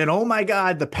and oh my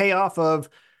God, the payoff of,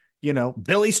 you know,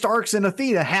 Billy Starks and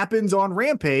Athena happens on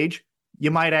Rampage, you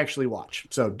might actually watch.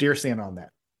 So dear Santa on that.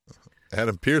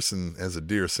 Adam Pearson as a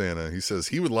dear Santa. He says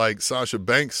he would like Sasha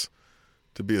Banks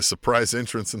to be a surprise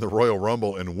entrance in the Royal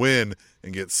Rumble and win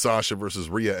and get Sasha versus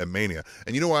Rhea at Mania.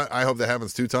 And you know what? I hope that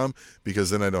happens too, Tom, because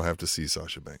then I don't have to see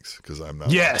Sasha Banks, because I'm not.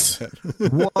 Yes.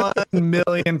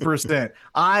 1,000,000%.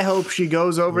 I hope she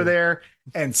goes over there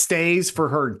and stays for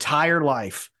her entire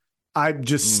life. I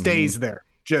just stays there.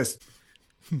 Just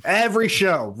every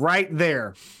show right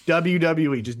there.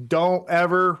 WWE. Just don't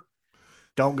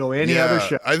go any other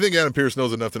show. I think Adam Pearce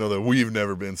knows enough to know that we've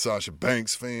never been Sasha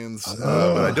Banks fans,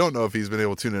 but I don't know if he's been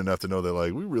able to tune in enough to know that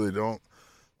like we really don't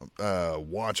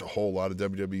watch a whole lot of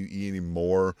WWE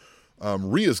anymore.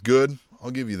 Rhea's good.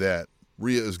 I'll give you that.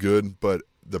 Rhea is good, but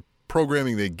the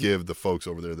programming they give the folks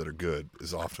over there that are good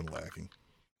is often lacking.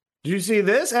 Did you see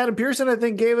this? Adam Pearson, I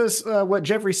think, gave us what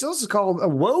Jeffrey Sills has called a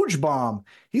Woj bomb.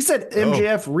 He said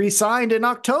MJF re-signed in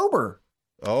October.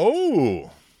 Oh.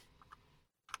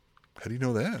 How do you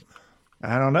know that?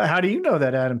 I don't know. How do you know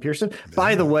that, Adam Pearson? Yeah.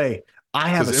 By the way, I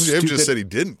have a MJF just said he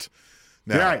didn't.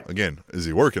 Now, again, is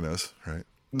he working us? Right.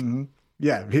 Mm-hmm.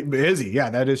 Yeah. Is he?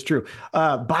 Yeah, that is true.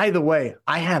 By the way,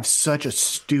 I have such a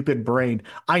stupid brain.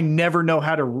 I never know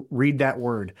how to read that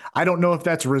word. I don't know if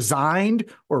that's resigned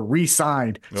or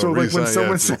re-signed. So like when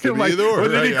someone said, like,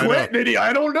 did he quit? Did he?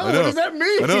 I don't know. What does that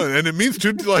mean? I know. And it means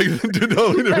two totally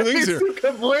different things here. Two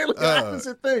completely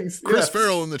opposite things. Chris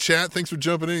Farrell in the chat, thanks for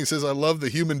jumping in. He says, I love the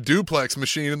human duplex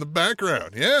machine in the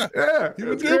background. Yeah.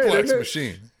 Human duplex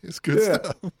machine. It's good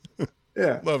stuff.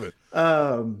 Yeah. Love it.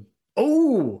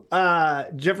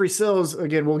 Jeffrey Sills,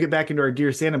 again, we'll get back into our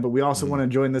Dear Santa, but we also want to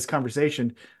join this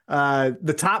conversation.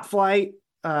 The Top Flight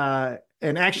and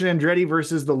Action Andretti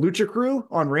versus the Lucha Crew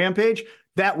on Rampage.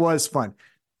 That was fun.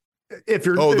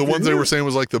 The ones they were saying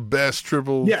was like the best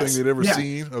triple thing they'd ever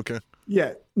seen. Okay.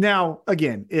 Yeah. Now,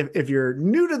 again, if you're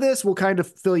new to this, we'll kind of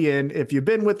fill you in. If you've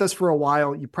been with us for a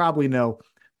while, you probably know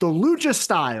the Lucha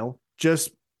style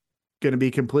just going to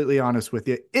be completely honest with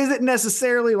you, isn't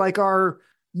necessarily like our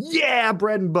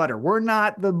bread and butter. We're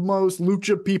not the most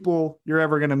lucha people you're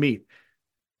ever going to meet.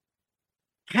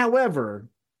 However,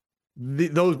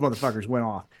 those motherfuckers went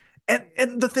off.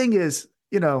 And the thing is,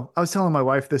 I was telling my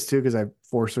wife this too, because I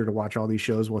force her to watch all these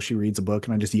shows while she reads a book,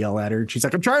 and I just yell at her. And she's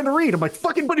like, I'm trying to read. I'm like,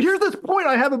 fucking, but here's this point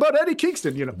I have about Eddie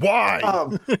Kingston, Why?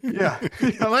 Yeah.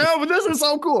 I'm like, oh, but this is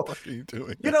so cool. What are you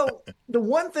doing? The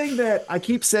one thing that I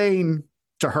keep saying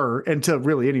to her and to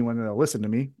really anyone that'll listen to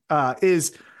me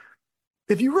is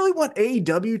if you really want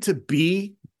AEW to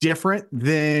be different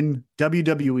than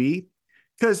WWE,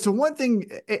 because to one thing,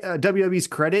 WWE's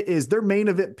credit is their main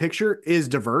event picture is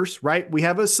diverse, right? We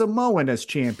have a Samoan as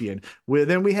champion.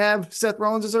 Then we have Seth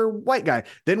Rollins as our white guy.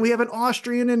 Then we have an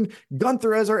Austrian and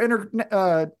Gunther as our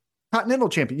intercontinental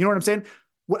champion. You know what I'm saying?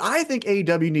 What I think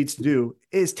AEW needs to do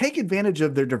is take advantage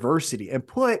of their diversity and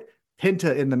put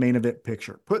Penta in the main event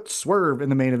picture, put Swerve in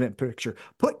the main event picture,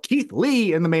 put Keith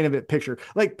Lee in the main event picture.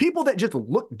 Like people that just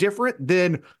look different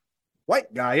than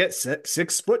white guy at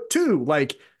 6'2".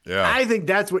 Like, yeah. I think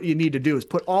that's what you need to do is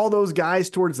put all those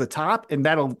guys towards the top, and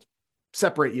that'll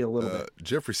separate you a little bit.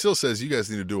 Jeffrey still says you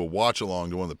guys need to do a watch along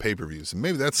to one of the pay-per-views, and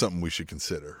maybe that's something we should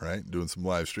consider, right? Doing some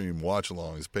live stream watch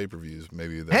alongs, pay-per-views.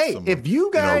 Maybe that's if you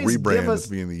guys rebrand give us at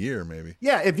the beginning of the year, maybe.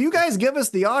 Yeah, if you guys give us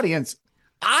the audience,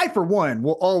 I for one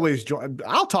will always join.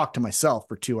 I'll talk to myself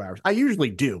for 2 hours. I usually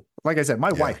do. Like I said,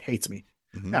 my wife hates me.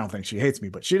 Mm-hmm. I don't think she hates me,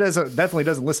 but she definitely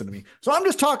doesn't listen to me. So I'm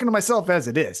just talking to myself as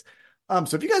it is.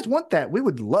 So if you guys want that, we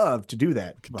would love to do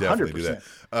that. 100%. Definitely do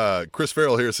that. Chris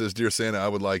Farrell here says, Dear Santa, I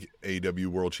would like AEW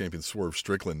World Champion Swerve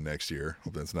Strickland next year.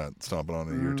 Hope that's not stomping on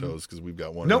any of your toes because we've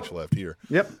got one each left here.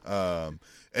 Yep.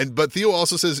 But Theo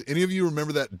also says, any of you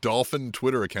remember that Dolphin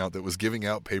Twitter account that was giving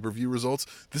out pay-per-view results?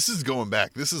 This is going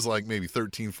back. This is like maybe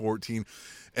 13, 14.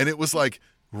 And it was like,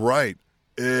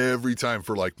 every time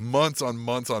for like months on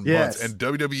months on months. And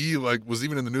WWE like was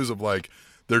even in the news of like,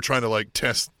 they're trying to like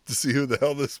test to see who the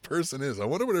hell this person is. I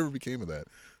wonder whatever became of that.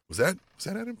 Was that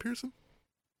Adam Pearson?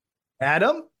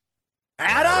 Adam?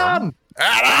 Yeah.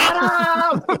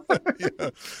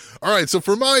 All right. So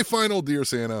for my final Dear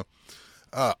Santa,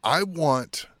 I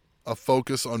want a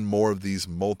focus on more of these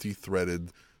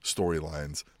multi-threaded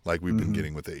storylines like we've been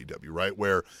getting with AEW, right?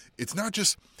 Where it's not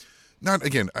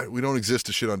we don't exist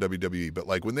to shit on WWE, but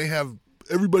like when they have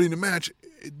everybody in a match,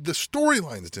 the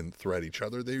storylines didn't thread each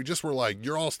other. They just were like,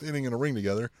 you're all standing in a ring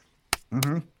together.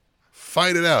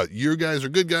 Fight it out. You guys are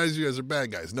good guys. You guys are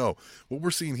bad guys. No, what we're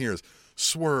seeing here is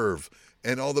Swerve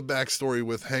and all the backstory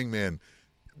with Hangman,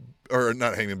 or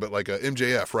not Hangman, but like a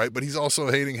MJF, right? But he's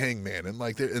also hating Hangman, and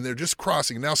like they're just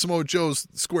crossing. Now Samoa Joe's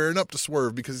squaring up to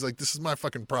Swerve because he's like, this is my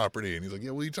fucking property, and he's like,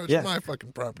 yeah, well, you touched my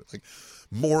fucking property. Like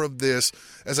more of this.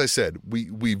 As I said,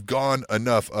 we've gone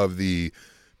enough of the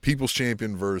People's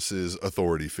Champion versus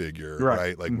authority figure,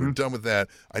 right? Like we're done with that.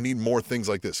 I need more things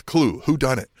like this. Clue, who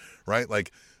done it, right?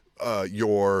 Like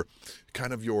your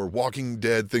Walking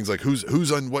Dead things, like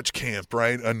who's on which camp,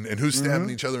 right? And who's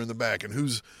stabbing each other in the back, and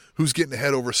who's getting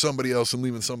ahead over somebody else and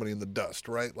leaving somebody in the dust,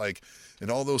 right? Like, and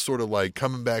all those sort of like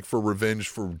coming back for revenge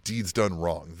for deeds done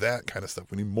wrong, that kind of stuff.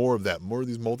 We need more of that, more of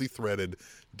these multi-threaded,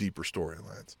 deeper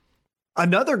storylines.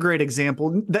 Another great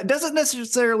example that doesn't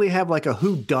necessarily have like a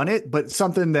who done it, but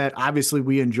something that obviously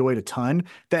we enjoyed a ton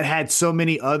that had so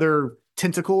many other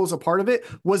tentacles a part of it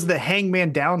was the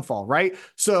Hangman downfall, right?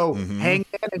 So Hangman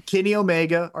and Kenny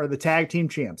Omega are the tag team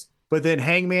champs, but then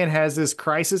Hangman has this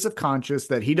crisis of conscience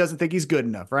that he doesn't think he's good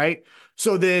enough, right?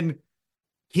 So then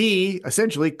he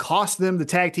essentially cost them the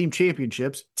tag team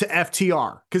championships to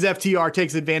FTR because FTR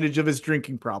takes advantage of his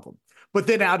drinking problem. But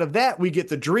then out of that, we get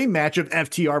the dream match of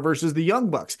FTR versus the Young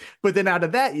Bucks. But then out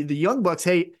of that, the Young Bucks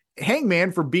hate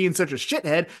Hangman for being such a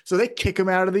shithead, so they kick him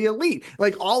out of the Elite.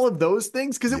 Like all of those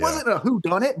things, because it wasn't a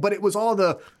whodunit, but it was all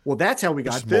that's how we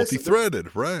got this.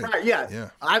 Multi-threaded, right? Right, yeah.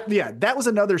 That was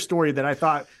another story that I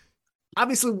thought,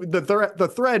 obviously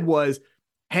the thread was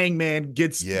Hangman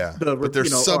gets but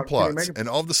there's subplots, and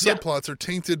all the subplots are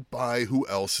tainted by who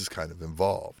else is kind of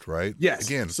involved, right? Yes.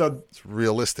 Again, so it's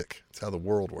realistic. It's how the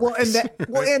world works.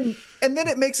 Well, and then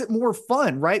it makes it more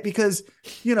fun, right? Because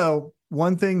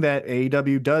one thing that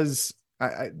AEW does,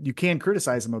 you can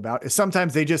criticize them about, is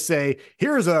sometimes they just say,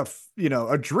 "Here's a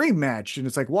dream match," and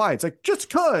it's like, why? It's like just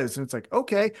cause, and it's like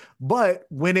okay. But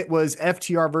when it was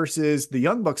FTR versus the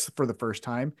Young Bucks for the first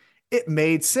time, it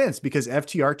made sense because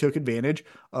FTR took advantage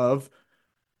of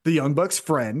the Young Bucks'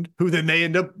 friend, who then they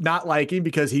end up not liking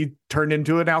because he turned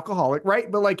into an alcoholic,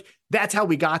 right? But like, that's how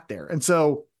we got there. And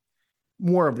so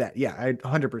more of that. Yeah, I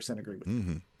 100% agree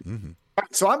with you.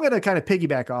 So I'm going to kind of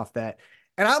piggyback off that.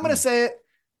 And I'm going to say it.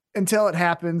 until it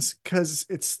happens, because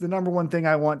it's the number one thing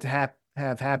I want to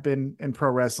have happen in pro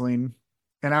wrestling.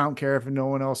 And I don't care if no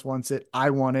one else wants it.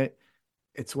 I want it.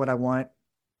 It's what I want.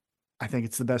 I think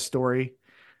it's the best story.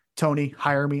 Tony,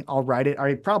 hire me. I'll write it.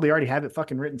 I probably already have it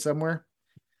fucking written somewhere.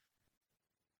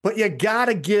 But you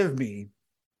gotta give me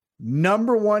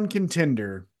number one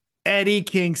contender, Eddie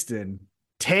Kingston,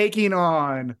 taking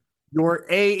on your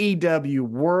AEW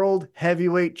World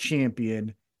Heavyweight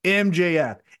Champion,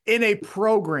 MJF, in a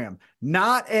program,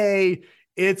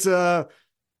 it's a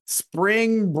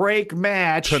spring break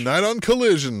match. Tonight on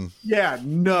Collision. Yeah,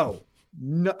 no,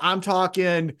 I'm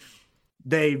talking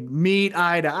they meet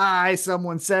eye to eye.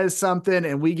 Someone says something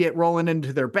and we get rolling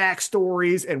into their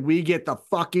backstories and we get the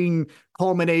fucking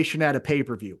culmination at a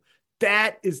pay-per-view.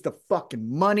 That is the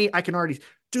fucking money. I can already,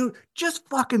 dude, just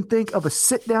fucking think of a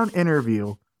sit down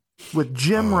interview with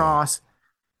Jim Ross,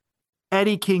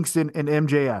 Eddie Kingston, and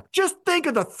MJF. Just think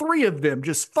of the three of them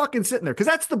just fucking sitting there. Cause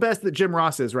that's the best that Jim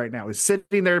Ross is right now, is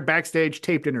sitting there backstage,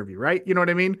 taped interview, right? You know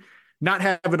what I mean? Not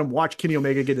having him watch Kenny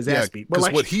Omega get his ass beat.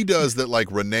 Because what he does that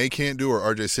like Renee can't do or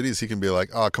RJ City is he can be like,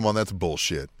 oh, come on, that's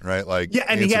bullshit, right? Like, yeah,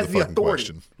 and he has the authority.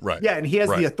 Question. Right. Yeah, and he has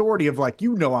the authority of like,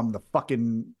 I'm the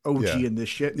fucking OG in this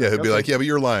shit. Yeah, he'll be like, yeah, but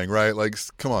you're lying, right? Like,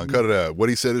 come on, cut it out. What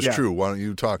he said is true. Why don't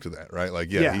you talk to that, right? Like,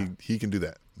 he can do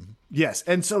that. Yes.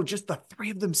 And so just the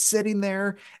three of them sitting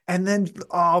there and then,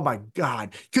 oh my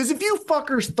God. Because if you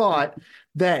fuckers thought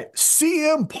that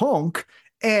CM Punk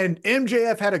and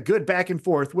MJF had a good back and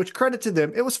forth, which credit to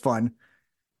them, it was fun.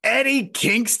 Eddie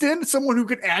Kingston, someone who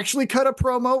could actually cut a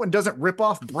promo and doesn't rip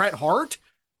off Bret Hart.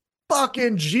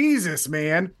 Fucking Jesus,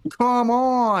 man. Come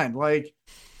on. Like,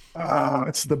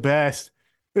 it's the best.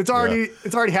 It's already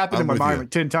happened in my mind like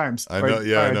 10 times. I know.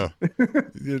 Yeah, I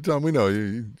know. Tom, we know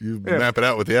you map it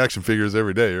out with the action figures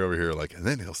every day. You're over here like, and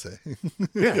then he'll say,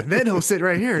 and then he'll sit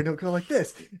right here and he'll go like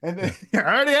this. And then I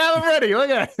already have him ready. Look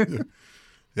at it.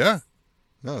 Yeah.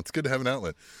 No, it's good to have an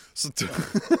outlet. So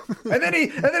and then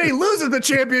he loses the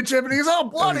championship and he's all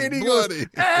bloody and he goes,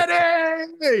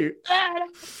 Eddie!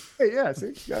 Yeah,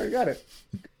 see, you already got it.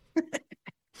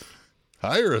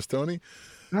 Hire us, Tony.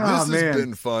 Oh, this has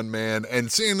been fun, man. And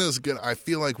Santa's good. I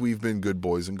feel like we've been good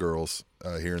boys and girls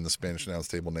here in the Spanish Announce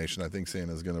Table Nation. I think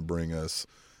Santa's going to bring us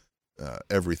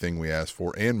everything we asked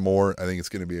for and more. I think it's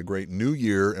going to be a great new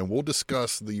year, and we'll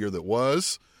discuss the year that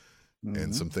was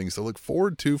and some things to look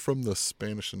forward to from the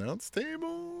Spanish Announce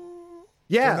Table.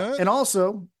 Yeah, and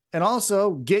also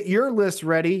get your list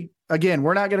ready. Again,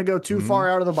 we're not going to go too far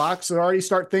out of the box, so already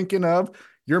start thinking of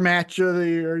your match of the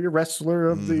year, your wrestler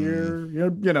of the year,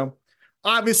 you know.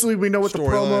 Obviously, we know what the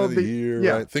promo of the year.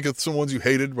 Right? Think of some ones you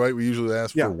hated, right? We usually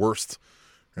ask for worst.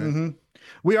 Right?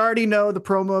 We already know the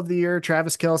promo of the year.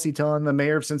 Travis Kelce telling the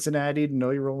mayor of Cincinnati to know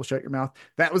your role, shut your mouth.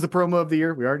 That was the promo of the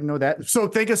year. We already know that. So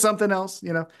think of something else,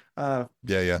 you know.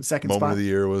 Second moment spot of the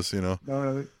year was,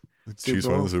 Chiefs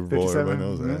winning the Super Bowl. Everybody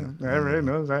knows that. Yeah, everybody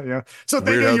knows that. Yeah. So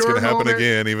weird how it's going to happen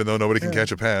again, even though nobody can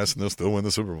catch a pass, and they'll still win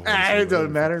the Super Bowl. It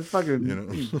doesn't matter. Fucking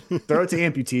throw it to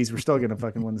amputees. We're still going to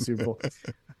fucking win the Super Bowl.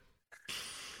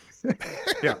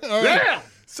 Yeah.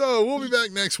 So we'll be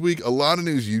back next week. A lot of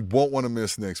news you won't want to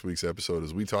miss next week's episode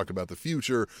as we talk about the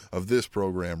future of this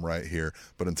program right here.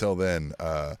 But until then,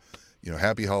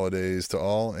 happy holidays to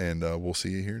all, and we'll see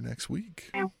you here next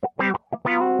week.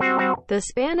 The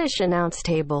Spanish Announce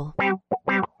Table.